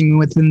 I'm working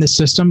within the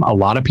system. A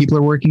lot of people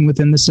are working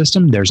within the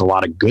system. There's a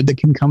lot of good that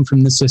can come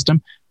from the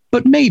system,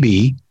 but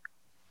maybe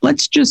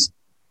let's just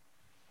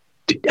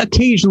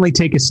occasionally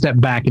take a step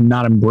back and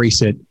not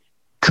embrace it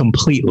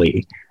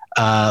completely.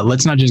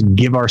 let's not just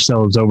give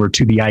ourselves over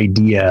to the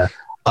idea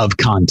of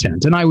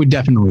content. And I would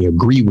definitely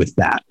agree with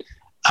that.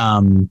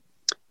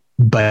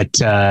 But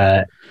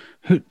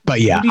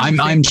yeah,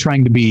 I'm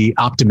trying to be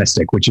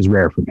optimistic, which is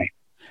rare for me.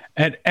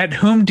 At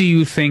whom do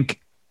you think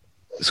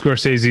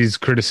Scorsese's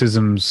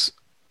criticisms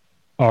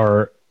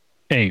are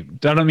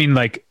aimed? I don't mean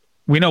like,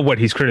 we know what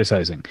he's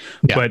criticizing,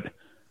 but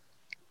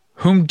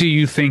whom do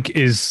you think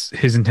is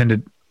his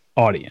intended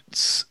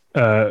audience?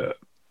 Who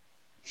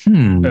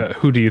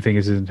do you think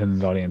is his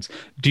intended audience?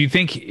 Do you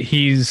think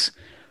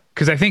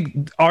because I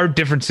think our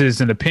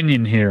differences in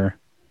opinion here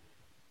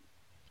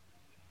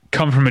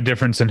come from a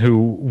difference in who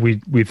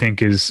we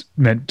think is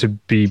meant to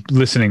be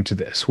listening to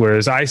this.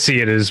 Whereas I see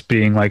it as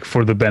being like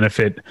for the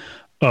benefit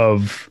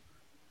of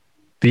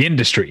the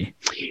industry.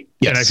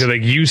 Yes. And I feel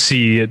like you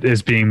see it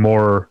as being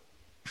more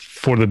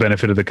for the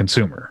benefit of the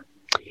consumer.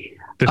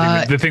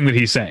 The thing that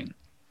he's saying.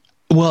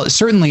 Well,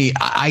 certainly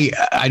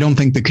I don't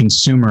think the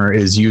consumer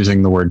is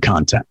using the word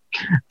content.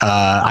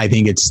 I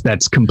think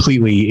that's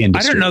completely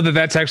industry. I don't know that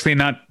that's actually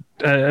not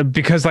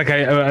because like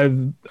I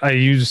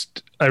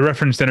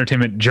referenced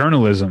entertainment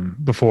journalism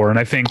before, and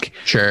I think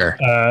sure.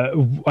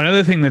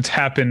 Another thing that's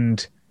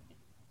happened,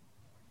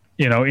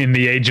 in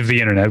the age of the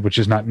internet, which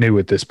is not new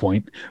at this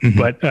point,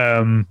 but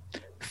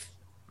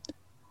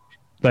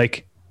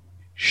like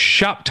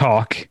shop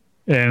talk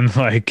and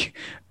like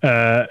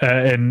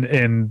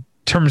in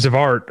terms of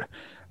art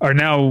are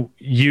now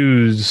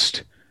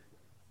used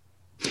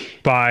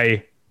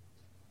by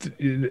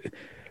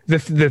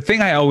the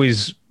thing I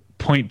always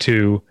point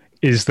to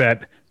is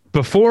that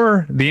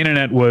before the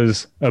internet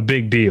was a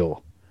big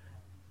deal,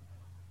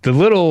 the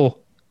little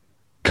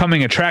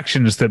coming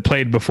attractions that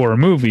played before a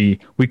movie,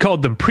 we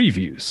called them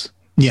previews.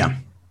 Yeah.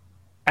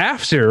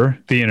 After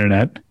the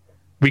internet,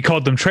 we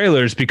called them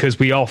trailers because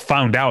we all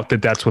found out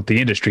that that's what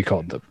the industry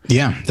called them.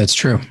 Yeah, that's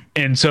true.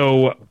 And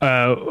so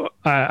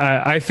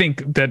I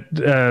think that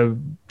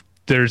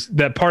there's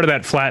that part of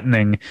that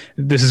flattening.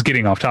 This is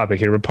getting off topic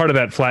here, but part of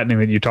that flattening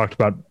that you talked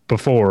about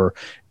before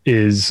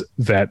is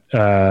that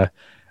the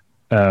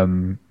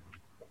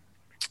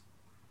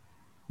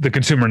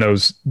consumer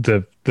knows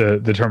the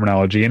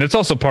terminology, and it's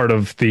also part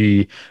of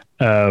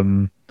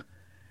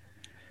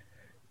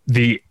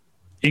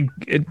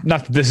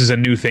not that this is a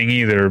new thing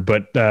either,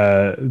 but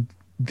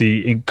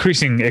the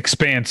increasing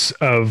expanse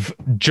of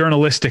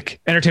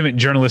entertainment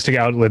journalistic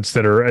outlets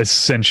that are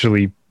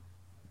essentially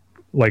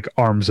like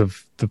arms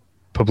of the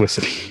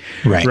publicity,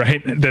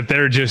 right? That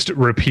they're just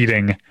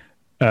repeating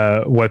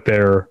what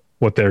they're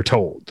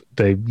told.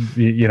 They,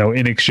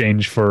 in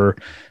exchange for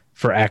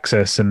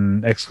access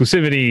and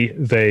exclusivity,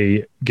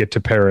 they get to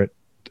parrot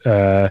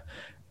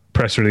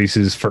press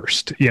releases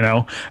first,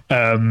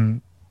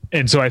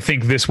 and so I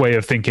think this way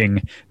of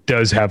thinking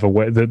does have a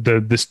way.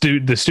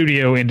 The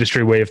studio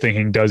industry way of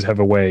thinking does have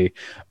a way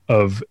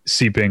of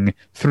seeping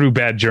through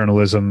bad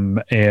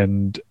journalism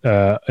and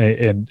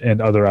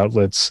other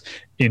outlets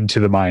into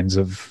the minds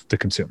of the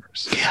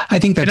consumers. I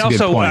think that's and a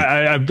also, good point.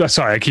 I'm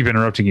sorry, I keep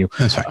interrupting you.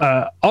 That's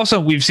fine. Also,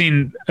 we've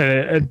seen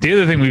the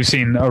other thing we've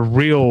seen a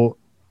real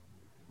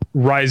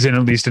rise in,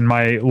 at least in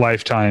my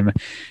lifetime,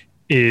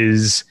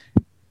 is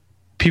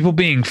people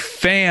being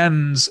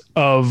fans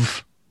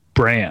of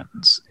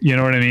brands. You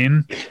know what I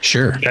mean?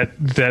 Sure.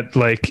 That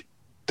like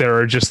there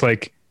are just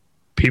like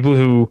people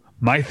who,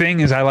 my thing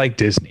is I like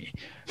Disney,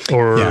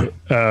 or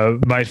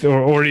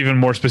or even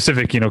more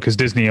specific, because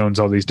Disney owns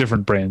all these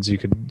different brands. You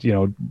could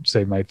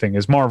say my thing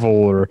is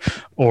Marvel,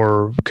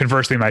 or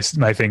conversely my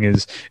thing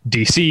is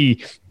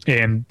DC,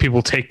 and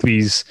people take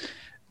these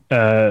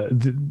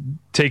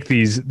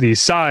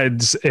these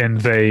sides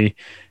and they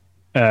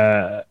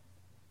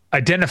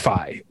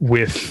identify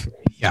with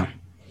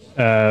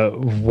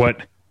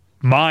what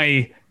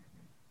my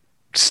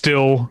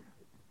still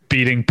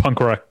beating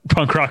punk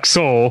rock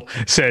soul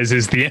says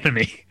is the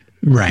enemy.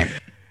 Right.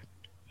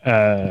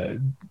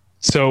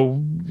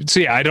 So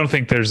yeah, I don't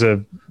think there's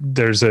a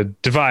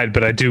divide,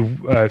 but I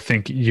do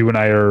think you and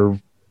I are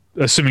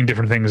assuming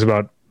different things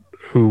about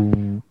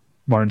who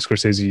Martin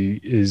Scorsese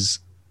is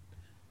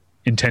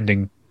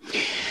intending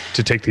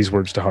to take these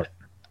words to heart.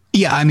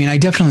 Yeah, I mean, I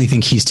definitely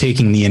think he's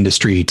taking the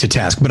industry to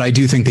task, but I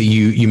do think that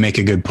you make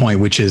a good point,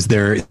 which is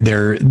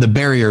the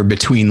barrier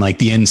between like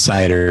the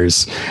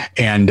insiders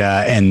and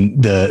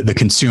the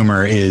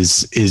consumer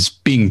is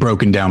being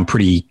broken down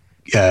pretty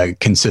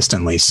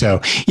consistently. So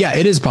yeah,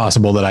 it is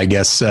possible that I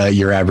guess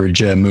your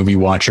average movie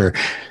watcher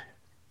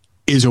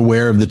is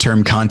aware of the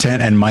term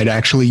content and might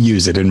actually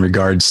use it in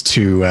regards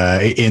to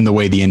in the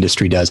way the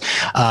industry does.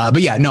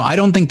 But yeah, no, I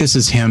don't think this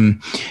is him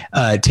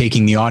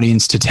taking the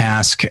audience to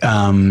task.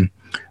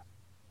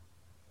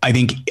 I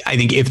think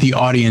if the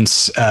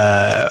audience,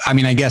 I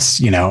mean, I guess,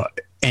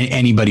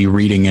 anybody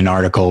reading an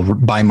article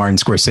by Martin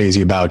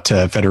Scorsese about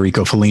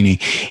Federico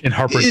Fellini in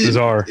Harper's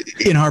Bazaar,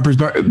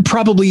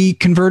 probably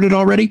converted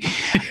already.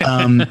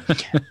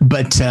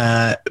 But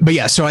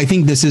yeah, so I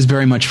think this is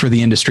very much for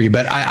the industry,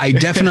 but I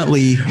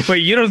definitely wait.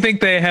 You don't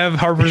think they have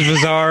Harper's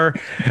Bazaar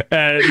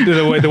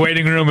the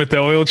waiting room at the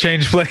oil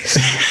change place?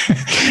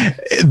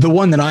 The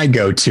one that I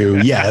go to,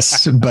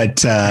 yes, but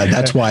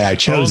that's why I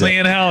chose only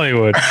it. In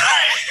Hollywood.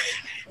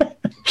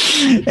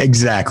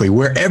 Exactly,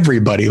 where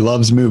everybody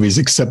loves movies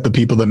except the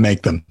people that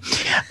make them.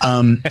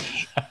 I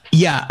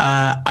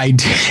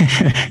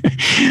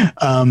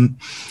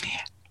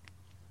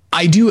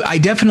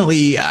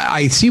definitely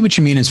see what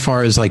you mean as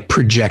far as like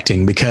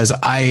projecting, because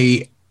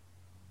I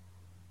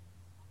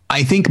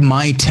think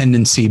my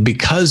tendency,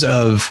 because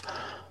of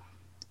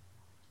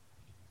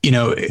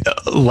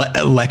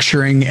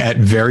lecturing at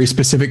very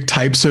specific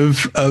types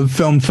of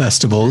film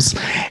festivals,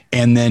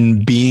 and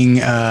then being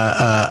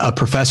a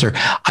professor,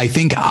 I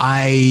think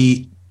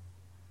I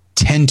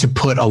tend to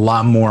put a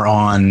lot more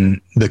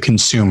on the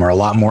consumer, a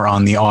lot more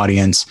on the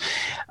audience.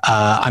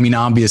 I mean,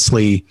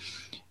 obviously,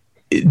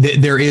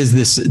 there is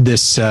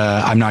this.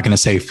 I'm not going to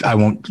say, I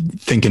won't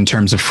think in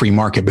terms of free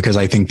market, because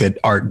I think that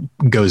art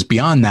goes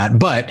beyond that,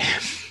 but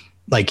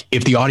like,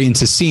 if the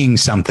audience is seeing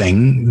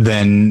something,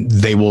 then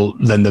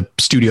the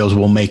studios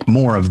will make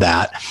more of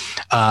that.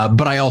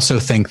 But I also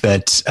think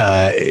that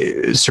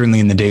certainly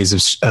in the days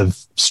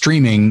of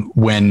streaming,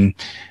 when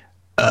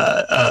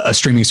a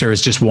streaming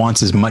service just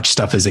wants as much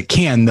stuff as it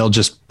can, they'll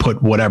just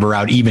put whatever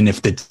out, even if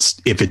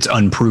it's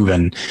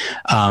unproven,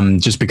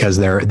 just because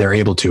they're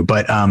able to.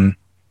 But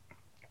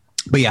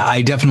yeah,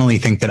 I definitely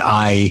think that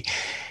I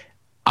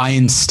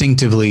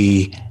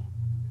instinctively.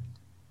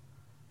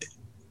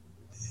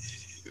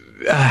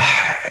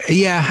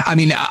 Yeah, I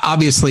mean,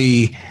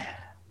 obviously,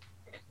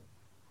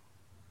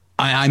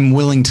 I'm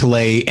willing to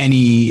lay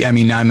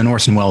I'm an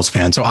Orson Welles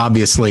fan, so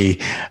obviously,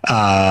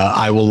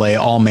 I will lay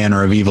all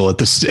manner of evil at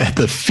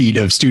the feet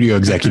of studio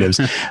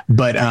executives.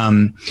 But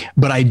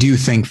I do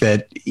think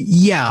that,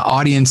 yeah,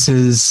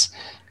 audiences,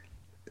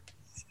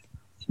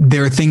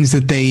 there are things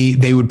that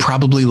they would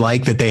probably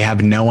like that they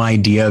have no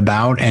idea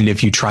about. And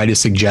if you try to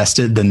suggest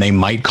it, then they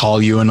might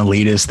call you an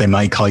elitist. They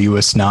might call you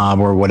a snob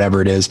or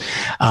whatever it is.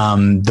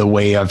 The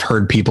way I've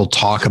heard people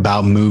talk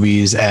about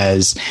movies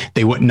as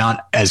they would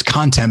not as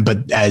content,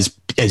 but as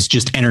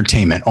just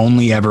entertainment,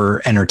 only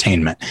ever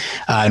entertainment.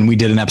 And we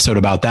did an episode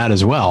about that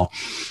as well.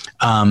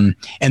 And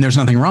there's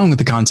nothing wrong with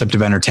the concept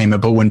of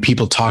entertainment, but when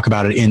people talk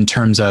about it in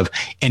terms of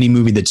any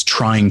movie that's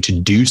trying to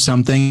do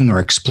something or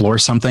explore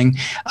something,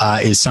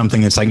 is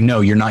something that's like,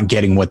 no, you're not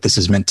getting what this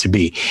is meant to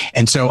be.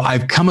 And so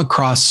I've come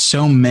across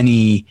so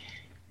many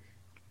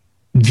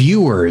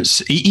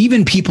viewers,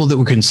 even people that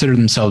would consider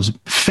themselves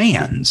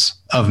fans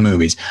of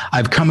movies.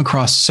 I've come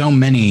across so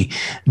many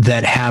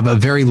that have a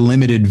very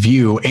limited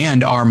view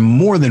and are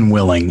more than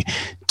willing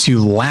to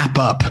lap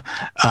up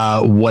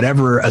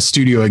whatever a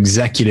studio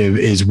executive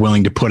is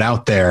willing to put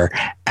out there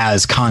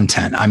as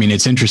content. I mean,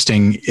 it's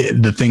interesting,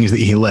 the things that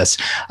he lists: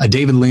 a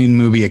David Lean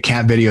movie, a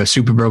cat video,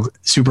 Super Bowl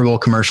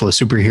commercial, a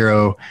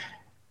superhero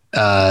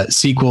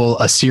sequel,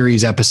 a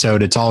series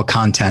episode. It's all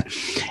content.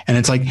 And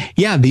it's like,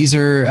 yeah, these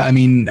are, I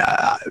mean,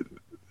 on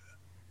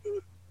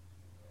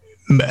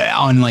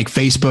like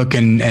Facebook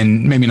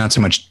and maybe not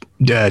so much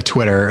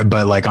Twitter,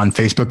 but like on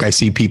Facebook, I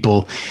see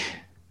people,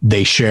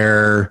 they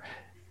share,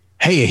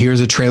 hey,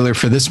 here's a trailer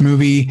for this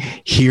movie.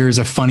 Here's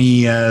a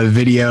funny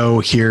video.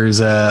 Here's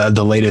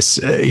the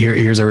latest.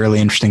 Here's a really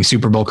interesting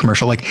Super Bowl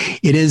commercial. Like,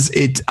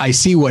 I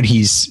see what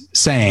he's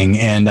saying.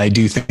 And I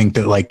do think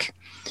that, like,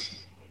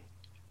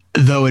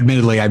 though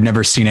admittedly, I've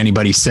never seen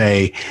anybody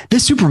say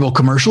this Super Bowl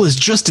commercial is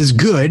just as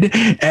good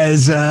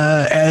as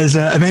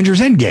Avengers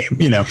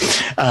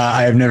Endgame.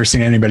 I have never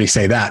seen anybody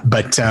say that,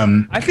 but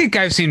I think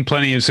I've seen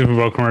plenty of Super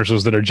Bowl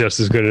commercials that are just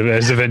as good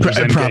as Avengers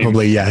Endgame.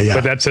 Probably, yeah.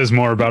 But that says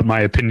more about my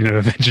opinion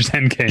of Avengers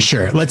Endgame.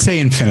 Sure, let's say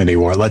Infinity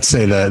War. Let's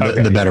say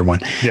the better one.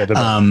 Yeah.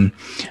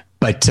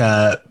 But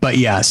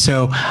yeah.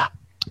 So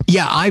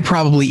yeah, I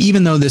probably,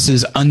 even though this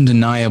is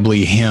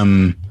undeniably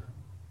him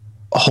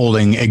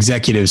holding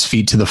executives'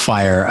 feet to the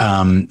fire,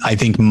 I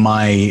think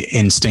my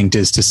instinct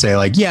is to say,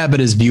 like, yeah, but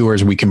as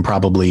viewers, we can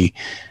probably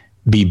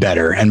be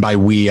better. And by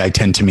we, I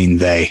tend to mean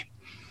they,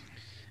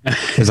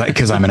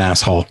 because I'm an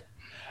asshole.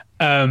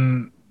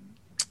 But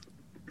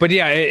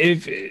yeah,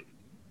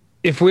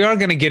 if we are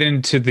going to get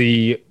into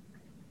the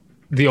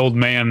old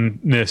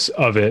man-ness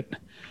of it,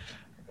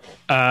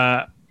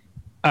 I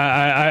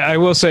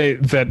will say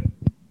that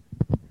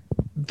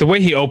the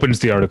way he opens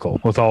the article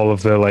with all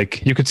of the,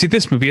 like, you could see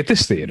this movie at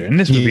this theater and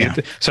this movie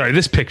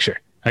this picture.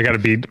 I got to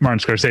be Martin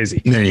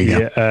Scorsese. There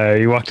you go.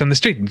 You walk down the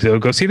street and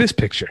go see this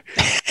picture.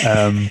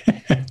 You're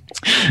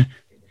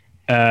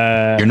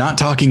not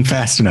talking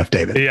fast enough,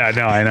 David. Yeah,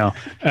 no, I know.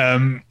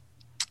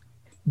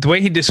 The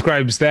way he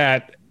describes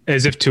that,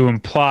 as if to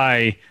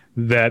imply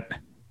that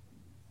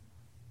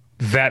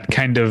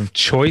kind of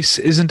choice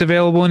isn't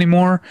available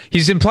anymore.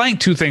 He's implying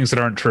two things that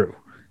aren't true.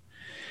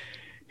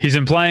 He's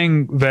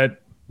implying that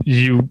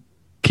you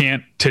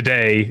can't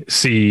today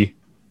see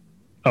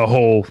a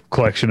whole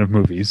collection of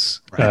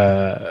movies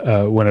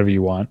whenever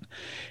you want.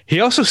 He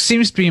also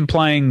seems to be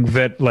implying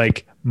that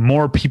like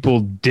more people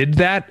did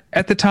that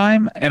at the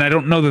time, and I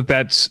don't know that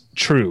that's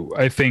true.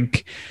 I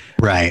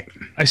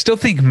still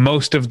think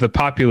most of the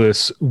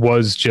populace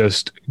was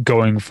just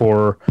going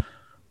for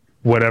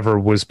whatever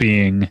was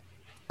being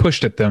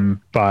pushed at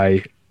them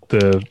by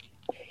the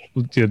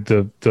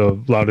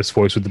loudest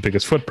voice with the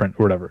biggest footprint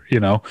or whatever, you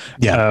know?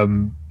 Yeah.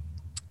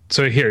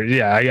 So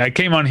here, I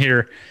came on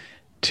here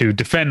to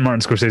defend Martin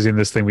Scorsese in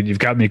this thing, but you've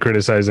got me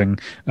criticizing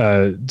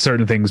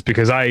certain things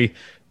because I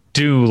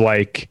do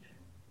like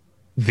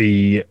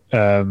the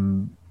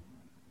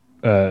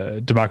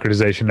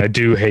democratization. I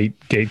do hate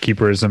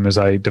gatekeeperism, as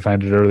I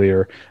defined it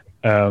earlier.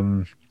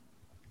 And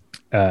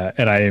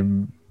I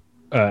am,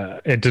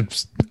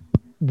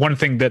 one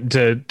thing that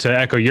to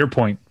echo your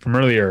point from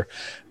earlier,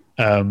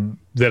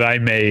 that I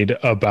made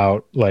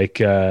about like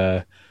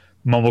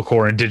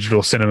mumblecore and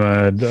digital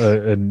cinema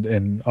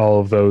and all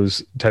of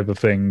those type of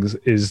things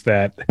is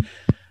that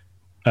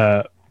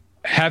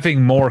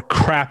having more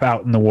crap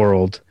out in the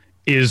world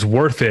is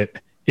worth it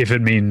if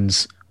it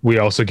means we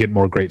also get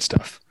more great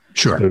stuff.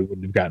 Sure. That we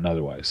wouldn't have gotten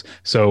otherwise.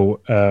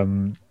 So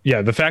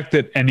the fact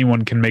that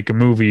anyone can make a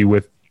movie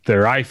with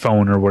their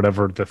iPhone or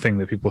whatever the thing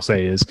that people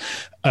say is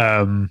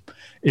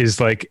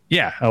like,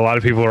 yeah, a lot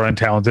of people are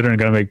untalented and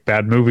going to make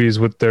bad movies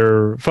with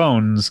their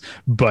phones,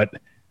 but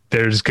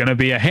there's going to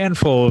be a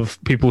handful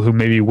of people who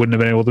maybe wouldn't have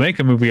been able to make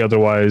a movie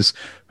otherwise,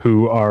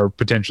 who are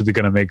potentially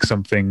going to make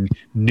something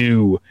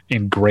new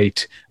and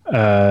great,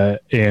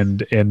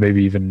 and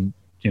maybe even,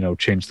 you know,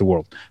 change the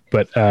world.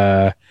 But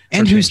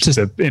and who's to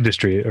the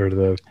industry or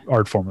the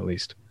art form at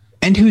least?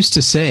 And who's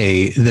to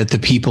say that the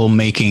people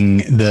making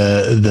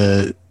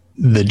the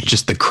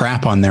just the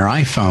crap on their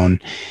iPhone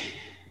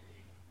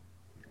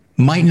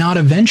might not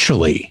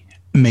eventually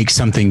make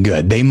something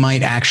good? They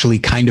might actually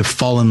kind of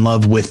fall in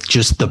love with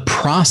just the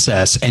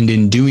process, and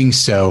in doing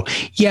so,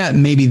 yeah,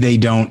 maybe they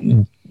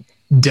don't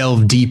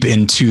delve deep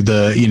into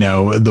the, you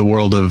know, the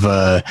world of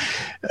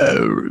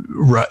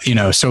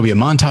Soviet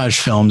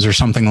montage films or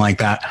something like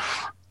that,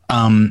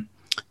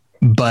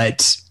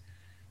 but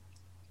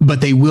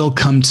they will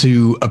come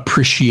to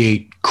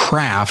appreciate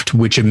craft,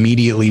 which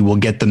immediately will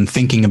get them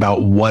thinking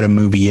about what a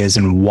movie is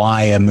and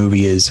why a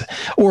movie is,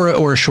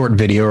 or a short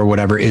video or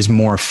whatever, is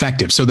more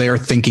effective. So they are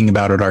thinking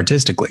about it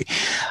artistically.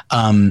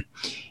 And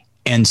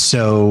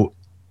so,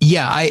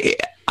 yeah,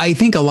 I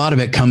think a lot of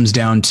it comes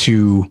down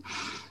to,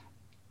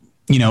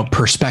 you know,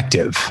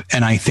 perspective.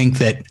 And I think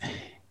that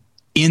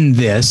in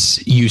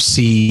this, you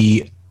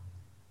see,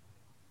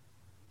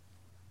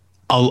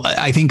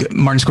 I think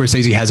Martin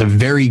Scorsese has a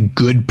very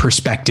good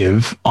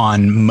perspective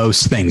on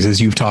most things, as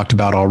you've talked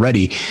about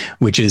already,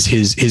 which is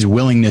his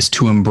willingness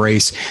to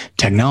embrace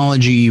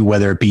technology,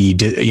 whether it be,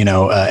 you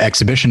know,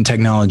 exhibition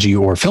technology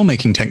or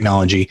filmmaking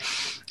technology.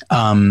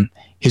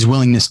 His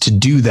willingness to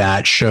do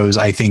that shows,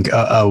 I think,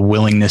 a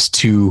willingness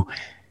to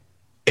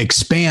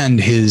expand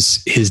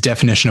his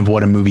definition of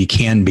what a movie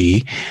can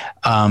be,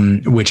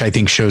 which I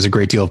think shows a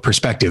great deal of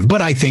perspective.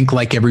 But I think,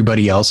 like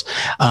everybody else,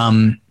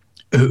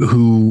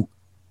 who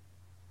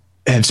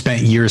have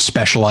spent years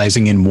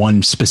specializing in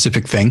one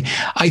specific thing,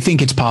 I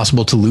think it's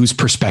possible to lose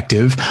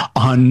perspective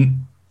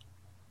on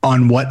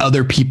what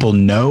other people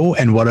know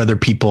and what other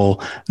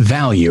people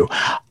value.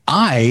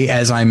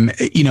 There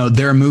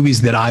are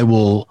movies that I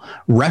will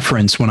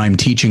reference when I'm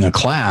teaching a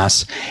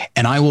class,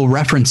 and I will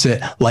reference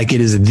it like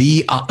it is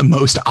the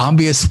most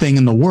obvious thing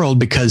in the world,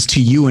 because to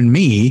you and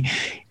me,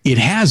 it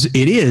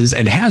is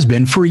and has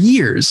been for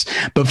years.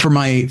 But for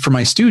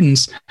my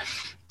students,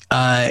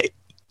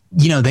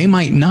 they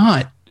might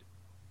not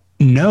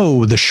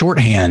know the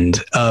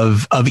shorthand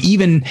of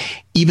even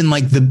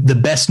like the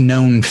best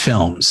known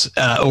films,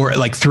 or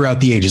like throughout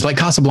the ages, like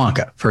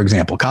Casablanca, for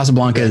example.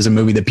 Casablanca is a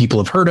movie that people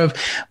have heard of,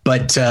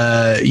 but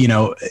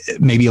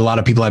maybe a lot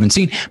of people haven't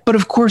seen. But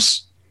of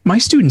course, my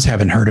students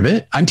haven't heard of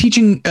it. I'm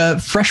teaching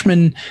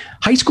freshman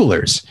high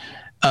schoolers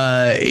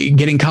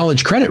getting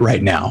college credit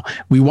right now.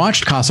 We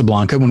watched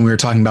Casablanca when we were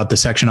talking about the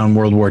section on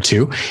World War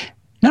II.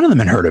 None of them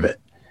had heard of it.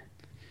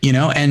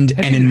 And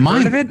in my,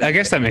 I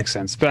guess that makes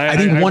sense. But I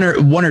think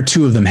one or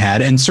two of them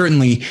had, and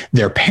certainly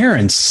their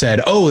parents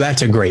said, "Oh,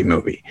 that's a great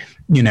movie."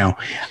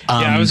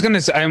 I was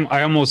gonna say,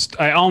 I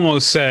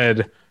almost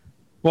said,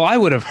 well, I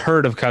would have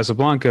heard of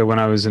Casablanca when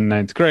I was in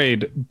 9th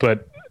grade,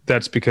 but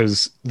that's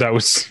because that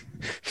was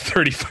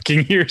 30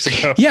 fucking years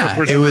ago.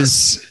 Yeah, it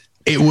was.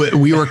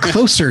 We were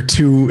closer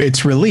to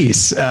its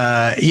release.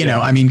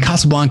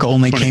 Casablanca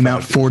only came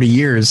out 40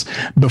 years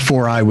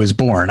before I was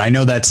born. I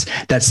know that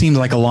seems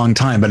like a long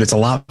time, but it's a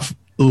lot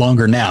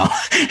longer now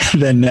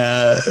than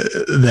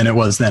it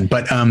was then.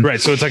 But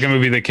right, so it's like a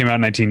movie that came out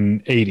in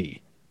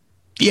 1980.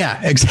 Yeah,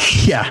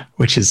 yeah,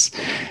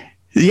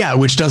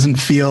 which doesn't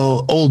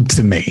feel old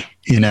to me,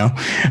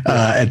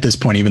 at this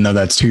point, even though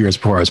that's 2 years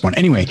before I was born.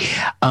 Anyway,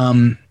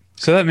 so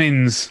that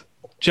means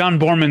John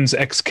Borman's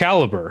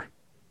Excalibur.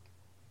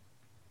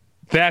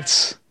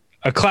 That's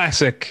a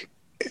classic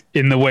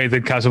in the way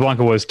that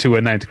Casablanca was to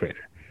a 9th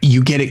grader.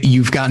 you get it.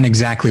 You've gotten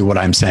exactly what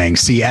I'm saying.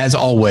 See, as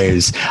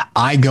always,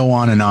 I go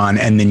on,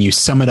 and then you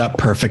sum it up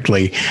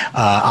perfectly.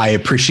 I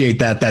appreciate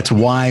that. That's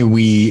why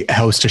we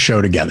host a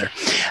show together.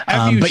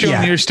 Have you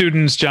shown your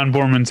students John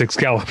Borman's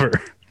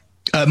Excalibur?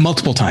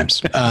 Multiple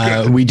times.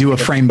 We do a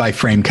frame by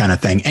frame kind of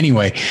thing.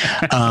 Anyway,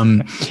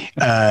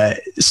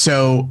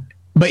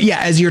 but yeah,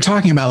 as you're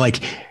talking about, like,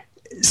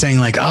 saying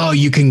like, oh,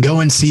 you can go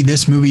and see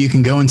this movie, you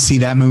can go and see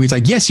that movie. It's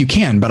like, yes, you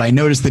can. But I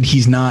noticed that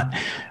he's not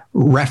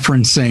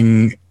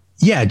referencing,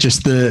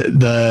 just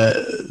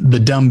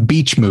the dumb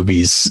beach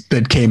movies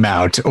that came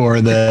out,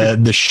 or the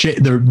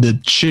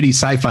shitty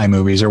sci-fi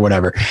movies or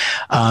whatever.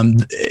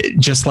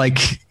 Just like,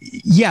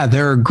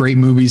 there are great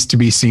movies to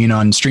be seen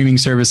on streaming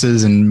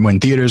services, and when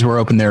theaters were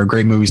open, there are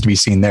great movies to be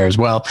seen there as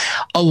well,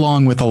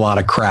 along with a lot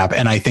of crap.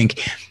 And I think,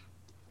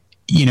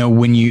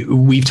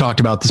 we've talked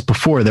about this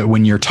before, that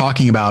when you're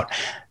talking about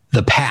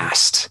the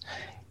past,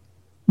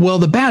 well,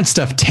 the bad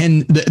stuff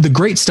the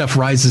great stuff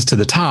rises to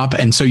the top.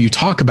 And so you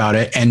talk about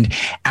it, and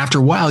after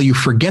a while you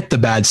forget the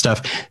bad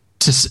stuff.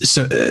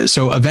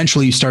 So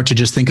eventually you start to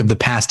just think of the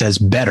past as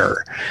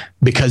better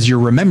because you're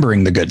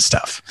remembering the good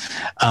stuff.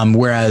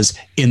 Whereas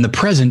in the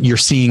present, you're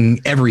seeing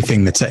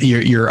everything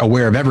you're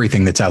aware of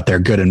everything that's out there,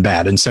 good and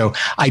bad. And so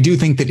I do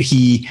think that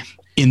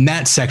in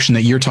that section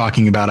that you're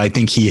talking about, I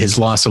think he has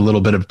lost a little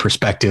bit of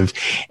perspective,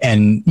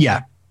 and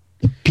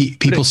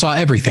people saw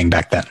everything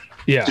back then.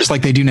 Yeah. Just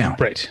like they do now.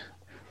 Right.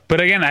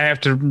 But again, I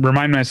have to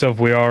remind myself,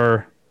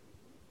 the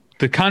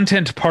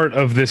content part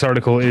of this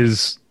article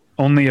is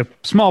only a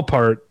small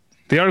part.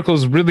 The article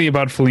is really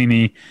about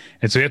Fellini.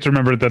 And so you have to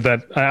remember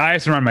that I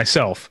have to remind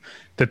myself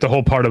that the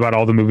whole part about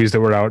all the movies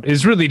that were out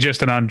is really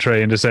just an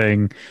entree into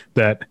saying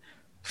that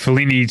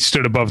Fellini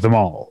stood above them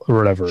all or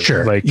whatever.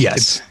 Sure. Like,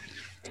 yes.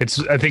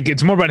 I think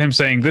it's more about him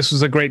saying this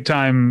was a great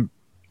time.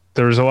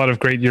 There was a lot of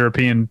great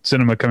European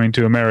cinema coming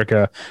to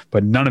America,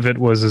 but none of it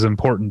was as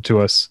important to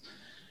us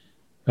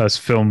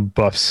film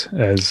buffs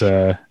as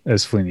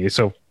Fellini.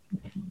 So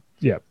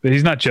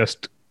he's not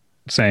just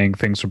saying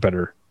things were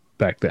better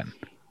back then.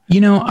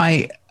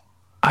 I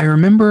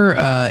remember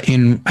I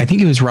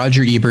think it was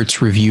Roger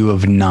Ebert's review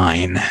of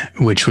 9,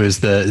 which was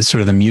the sort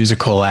of the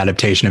musical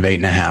adaptation of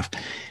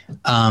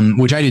 8.5,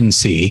 which I didn't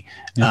see.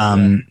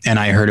 And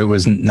I heard it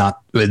wasn't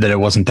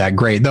that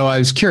great, though I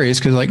was curious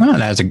because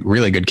that has a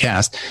really good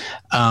cast.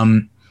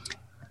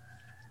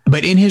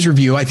 But in his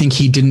review, I think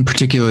he didn't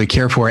particularly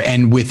care for it.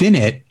 And within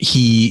it,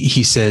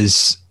 he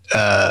says,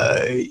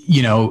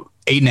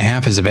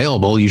 8.5 is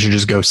available. You should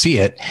just go see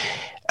it.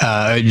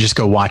 Just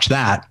go watch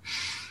that.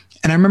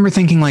 And I remember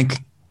thinking, like,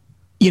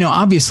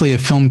 obviously a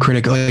film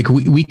critic, like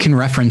we can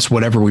reference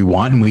whatever we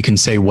want and we can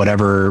say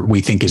whatever we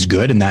think is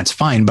good, and that's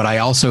fine. But I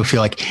also feel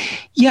like,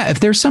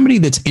 if there's somebody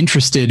that's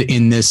interested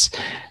in this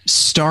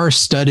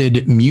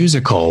star-studded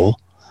musical,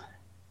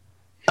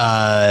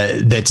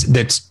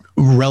 that's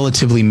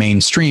relatively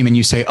mainstream, and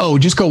you say, oh,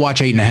 just go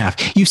watch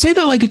 8.5. You say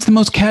that like it's the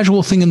most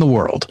casual thing in the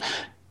world.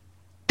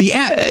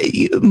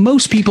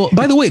 Most people,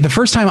 by the way, the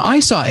first time I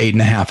saw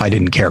 8.5, I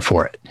didn't care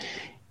for it.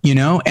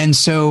 And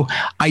so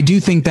I do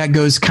think that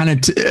goes kind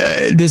of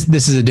this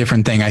is a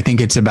different thing. I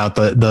think it's about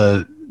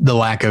the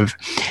lack of,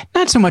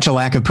 not so much a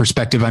lack of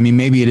perspective. I mean,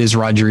 maybe it is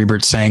Roger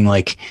Ebert saying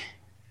like,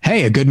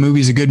 hey, a good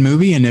movie is a good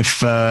movie, and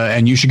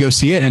and you should go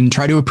see it and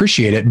try to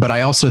appreciate it. But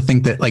I also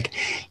think that, like,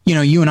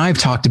 you and I have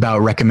talked about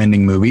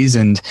recommending movies,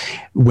 and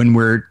when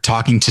we're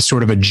talking to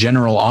sort of a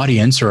general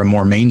audience or a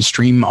more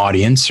mainstream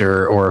audience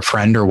or a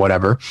friend or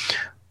whatever,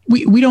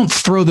 we don't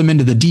throw them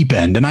into the deep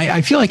end. And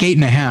I feel like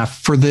 8.5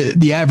 for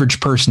the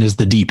average person is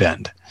the deep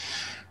end.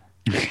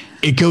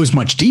 It goes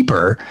much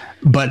deeper,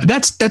 but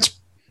that's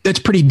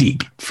pretty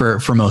deep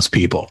for most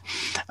people.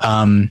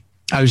 I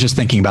was just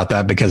thinking about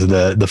that because of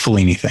the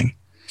Fellini thing.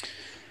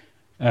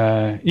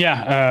 I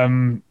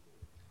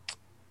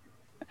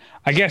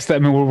guess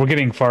that, we're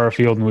getting far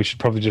afield and we should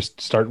probably just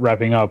start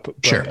wrapping up.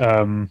 But, sure.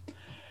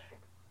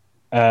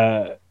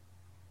 I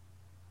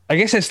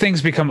guess as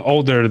things become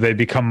older, they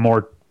become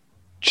more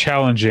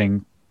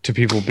challenging to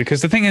people,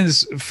 because the thing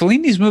is,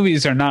 Fellini's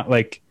movies are not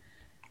like,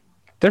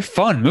 they're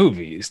fun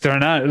movies. They're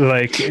not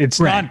like, it's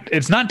not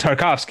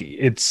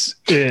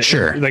Tarkovsky.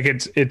 Sure. Like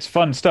it's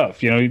fun stuff,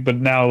 but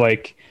now,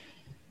 like,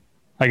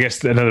 I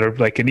guess another,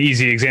 like, an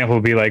easy example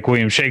would be like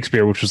William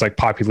Shakespeare, which was like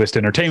populist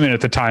entertainment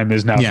at the time,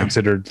 is now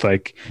considered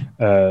like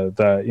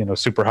the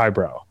super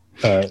highbrow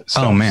stuff.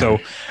 Oh man.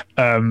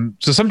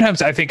 So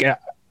sometimes I think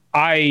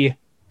I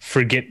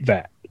forget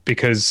that,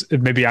 because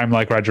maybe I'm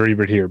like Roger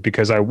Ebert here,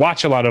 because I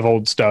watch a lot of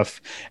old stuff,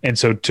 and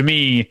so to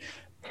me,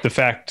 the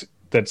fact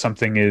that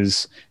something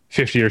is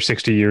 50 or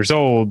 60 years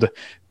old,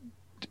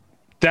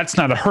 that's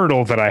not a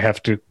hurdle that I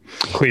have to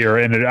clear,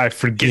 and I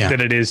forget that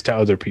it is to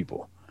other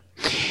people.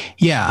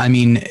 Yeah, I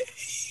mean,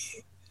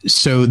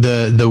 so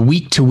the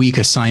week to week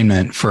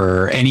assignment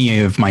for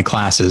any of my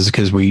classes,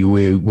 because we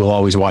will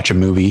always watch a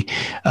movie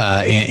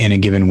in a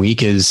given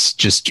week, is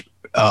just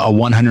a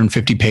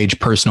 150 page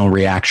personal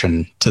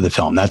reaction to the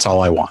film. That's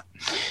all I want.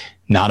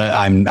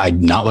 I'm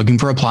not looking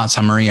for a plot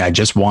summary. I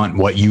just want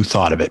what you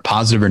thought of it,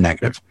 positive or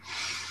negative.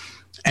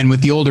 And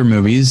with the older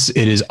movies,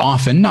 it is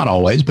often, not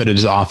always, but it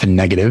is often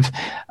negative.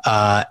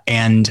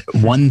 And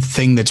one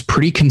thing that's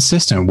pretty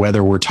consistent,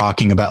 whether we're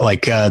talking about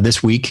like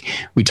this week,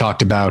 we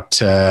talked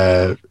about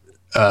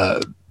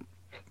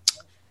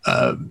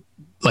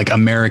like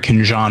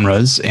American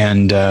genres.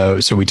 And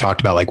so we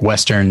talked about like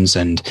Westerns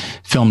and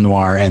film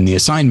noir, and the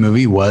assigned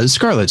movie was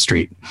Scarlet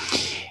Street.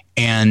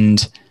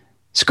 And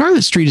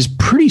Scarlet Street is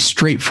pretty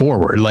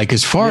straightforward. Like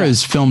as far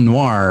as film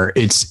noir,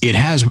 it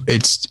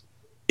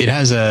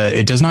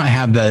does not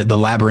have the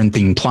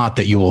labyrinthine plot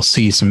that you will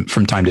see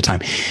from time to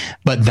time,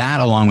 but that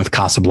along with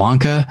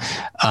Casablanca,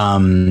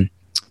 and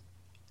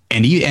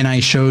I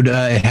showed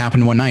It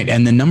Happened One Night,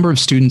 and the number of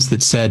students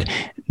that said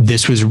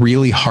this was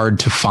really hard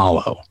to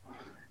follow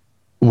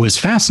was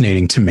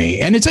fascinating to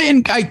me. And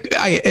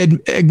I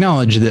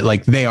acknowledge that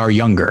like they are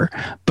younger,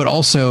 but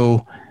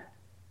also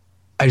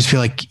I just feel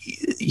like,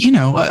 you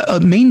know, a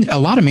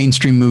lot of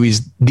mainstream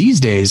movies these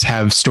days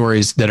have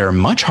stories that are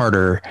much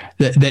harder,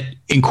 that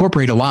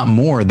incorporate a lot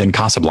more than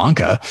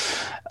Casablanca.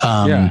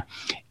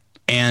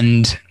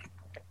 And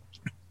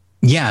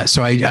yeah,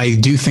 so I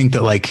do think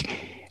that like,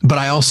 but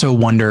I also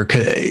wonder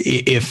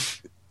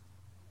if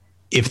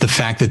the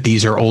fact that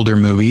these are older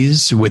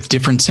movies with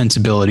different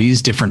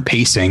sensibilities, different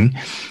pacing,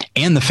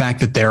 and the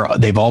fact that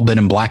they've all been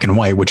in black and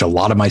white, which a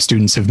lot of my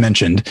students have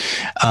mentioned,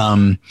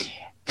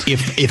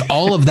 if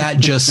all of that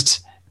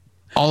just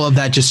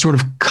sort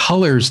of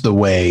colors the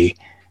way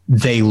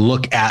they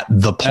look at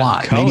the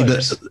plot,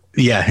 maybe so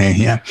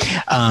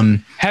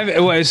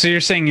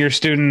you're saying your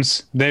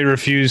students, they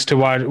refuse to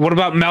watch. What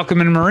about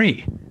Malcolm and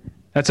Marie?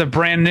 That's a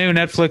brand new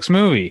Netflix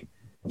movie.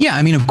 Yeah,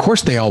 I mean, of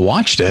course they all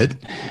watched it,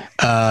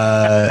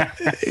 but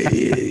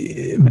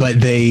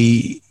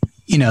they,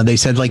 you know, they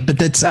said like, but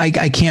that's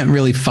I can't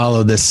really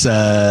follow this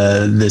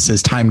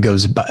as time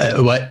goes by.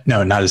 What?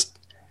 No, not as.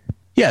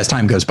 Yeah, as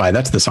time goes by.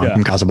 That's the song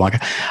from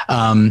Casablanca.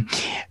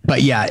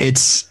 But yeah,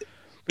 it's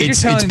been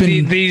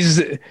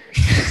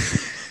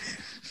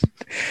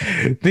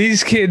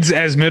these kids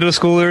as middle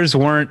schoolers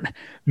weren't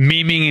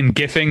memeing and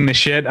gifing the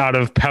shit out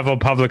of Pavel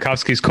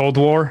Pawlikowski's Cold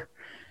War.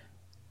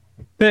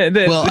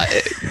 Well,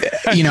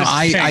 you know,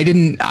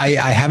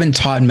 I haven't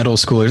taught middle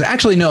schoolers.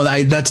 Actually, no,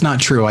 that's not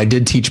true. I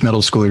did teach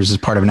middle schoolers as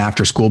part of an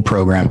after school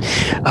program.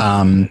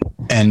 Yeah,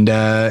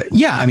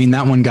 I mean,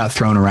 that one got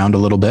thrown around a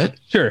little bit.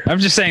 Sure. I'm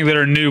just saying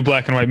there are new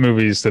black and white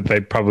movies that they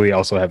probably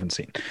also haven't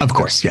seen. Of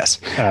course. Yes.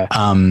 Right.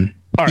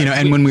 You know,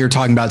 and when we were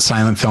talking about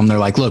silent film, they're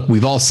like, look,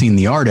 we've all seen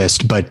The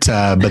Artist, but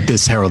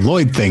this Harold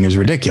Lloyd thing is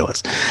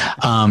ridiculous.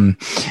 Anyway,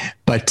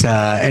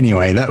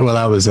 that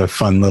was a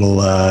fun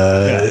little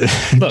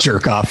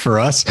jerk off for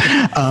us.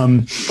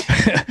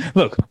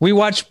 Look, we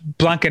watch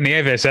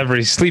Blancanieves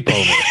every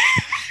sleepover.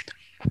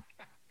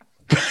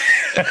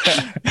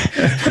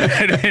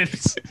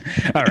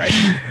 All right.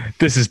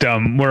 This is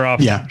dumb. We're off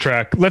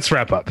track. Let's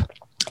wrap up.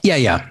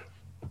 Yeah.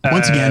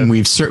 Once again,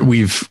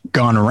 we've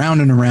gone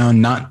around and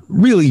around, not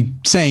really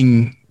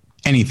saying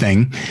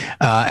anything.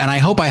 And I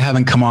hope I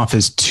haven't come off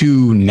as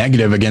too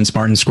negative against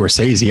Martin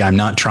Scorsese. I'm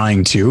not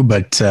trying to,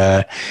 but he's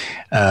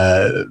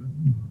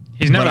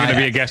never going to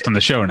be a guest on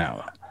the show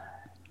now.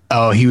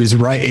 Oh, he was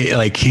right.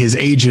 Like his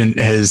agent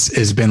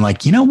has been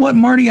like, you know what,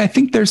 Marty, I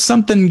think there's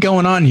something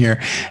going on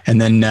here. And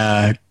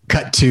then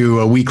cut to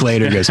a week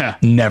later, goes,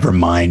 never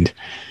mind.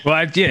 Well,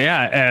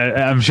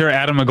 I'm sure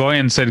Adam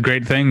McGoyan said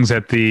great things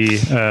at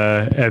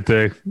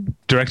the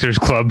Directors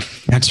Club.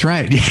 That's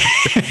right.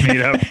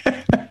 Meet up.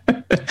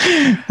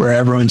 Where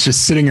everyone's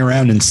just sitting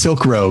around in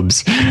silk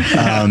robes.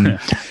 But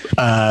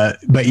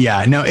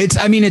yeah, no,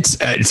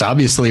 it's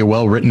obviously a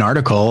well-written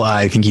article.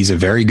 I think he's a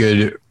very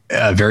good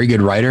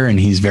writer, and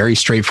he's very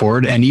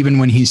straightforward. And even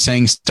when he's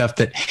saying stuff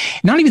that,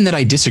 not even that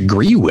I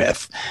disagree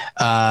with,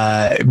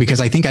 because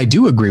I think I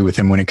do agree with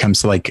him when it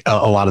comes to like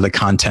a lot of the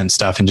content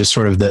stuff and just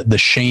sort of the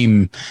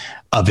shame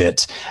of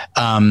it.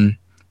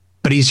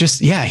 But he's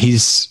just, I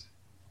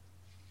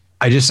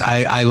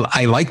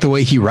like the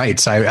way he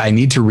writes. I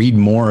need to read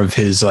more of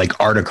his like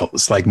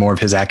articles, like more of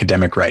his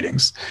academic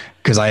writings,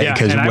 because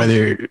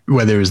whether it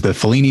was the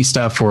Fellini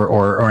stuff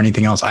or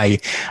anything else, I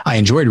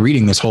enjoyed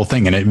reading this whole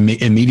thing, and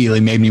it immediately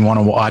made me want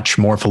to watch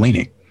more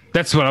Fellini.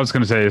 That's what I was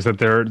going to say, is that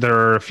there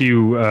are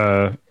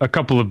a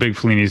couple of big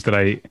Fellinis that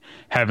I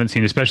haven't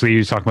seen, especially he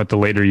was talking about the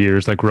later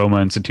years, like Roma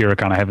and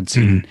Satyricon. I haven't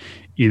seen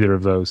either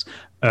of those.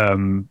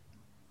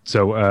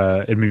 So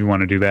it made me want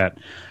to do that.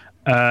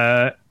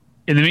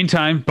 In the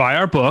meantime, buy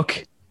our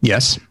book.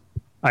 Yes.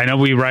 I know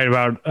we write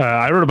about,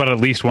 I wrote about at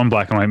least one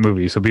black and white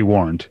movie, so be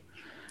warned.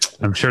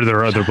 I'm sure there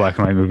are other black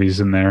and white movies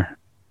in there,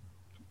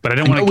 but I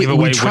don't want to give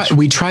away.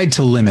 We tried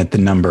to limit the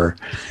number.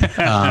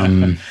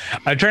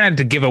 I try not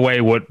to give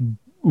away what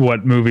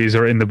movies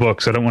are in the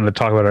book, so I don't want to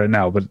talk about it right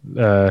now, but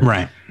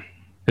right.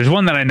 There's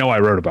one that I know I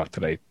wrote about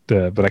today,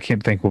 but I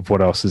can't think of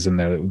what else is in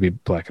there that would be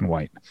black and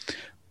white.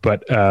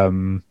 But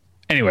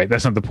Anyway,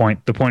 that's not the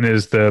point. The point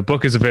is the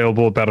book is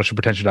available at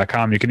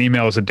battleshippretension.com. You can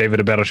email us at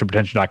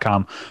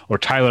david@battleshippretension.com or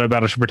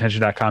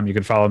tyler@battleshippretension.com. You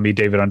can follow me,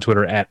 David, on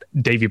Twitter at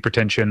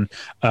davypretension.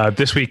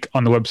 This week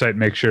on the website,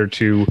 make sure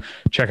to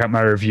check out my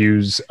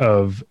reviews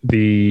of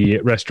the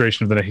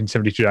restoration of the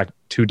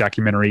 1972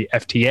 documentary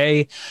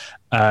FTA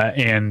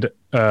and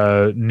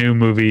new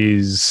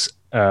movies,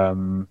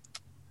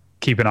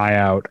 Keep an Eye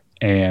Out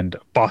and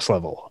Boss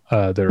Level.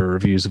 There are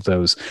reviews of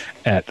those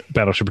at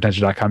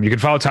battleshippretension.com. You can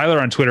follow Tyler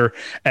on Twitter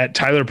at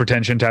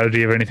tylerpretension. Tyler, do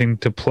you have anything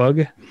to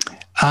plug?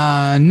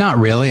 Not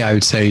really. I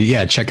would say,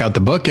 yeah, check out the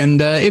book.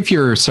 And if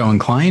you're so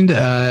inclined,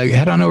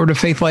 head on over to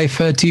Faith Life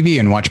TV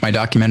and watch my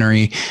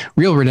documentary,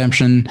 Real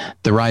Redemption,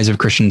 The Rise of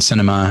Christian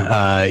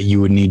Cinema. You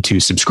would need to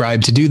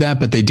subscribe to do that,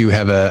 but they do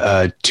have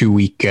a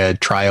 2-week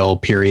trial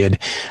period,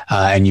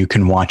 and you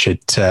can watch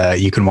it.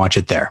 You can watch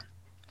it there.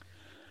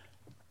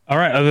 All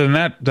right. Other than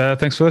that,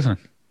 thanks for listening.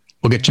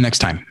 We'll get you next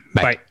time.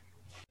 Bye. Bye.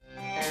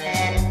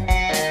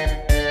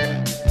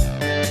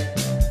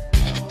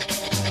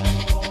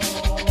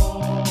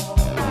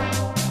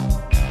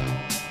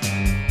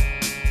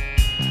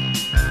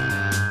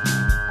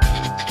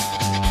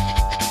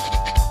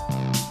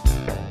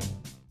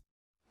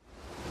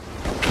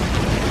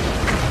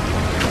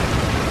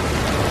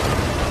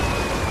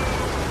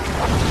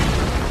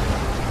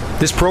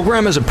 This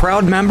program is a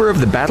proud member of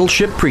the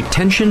Battleship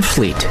Pretension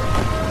Fleet.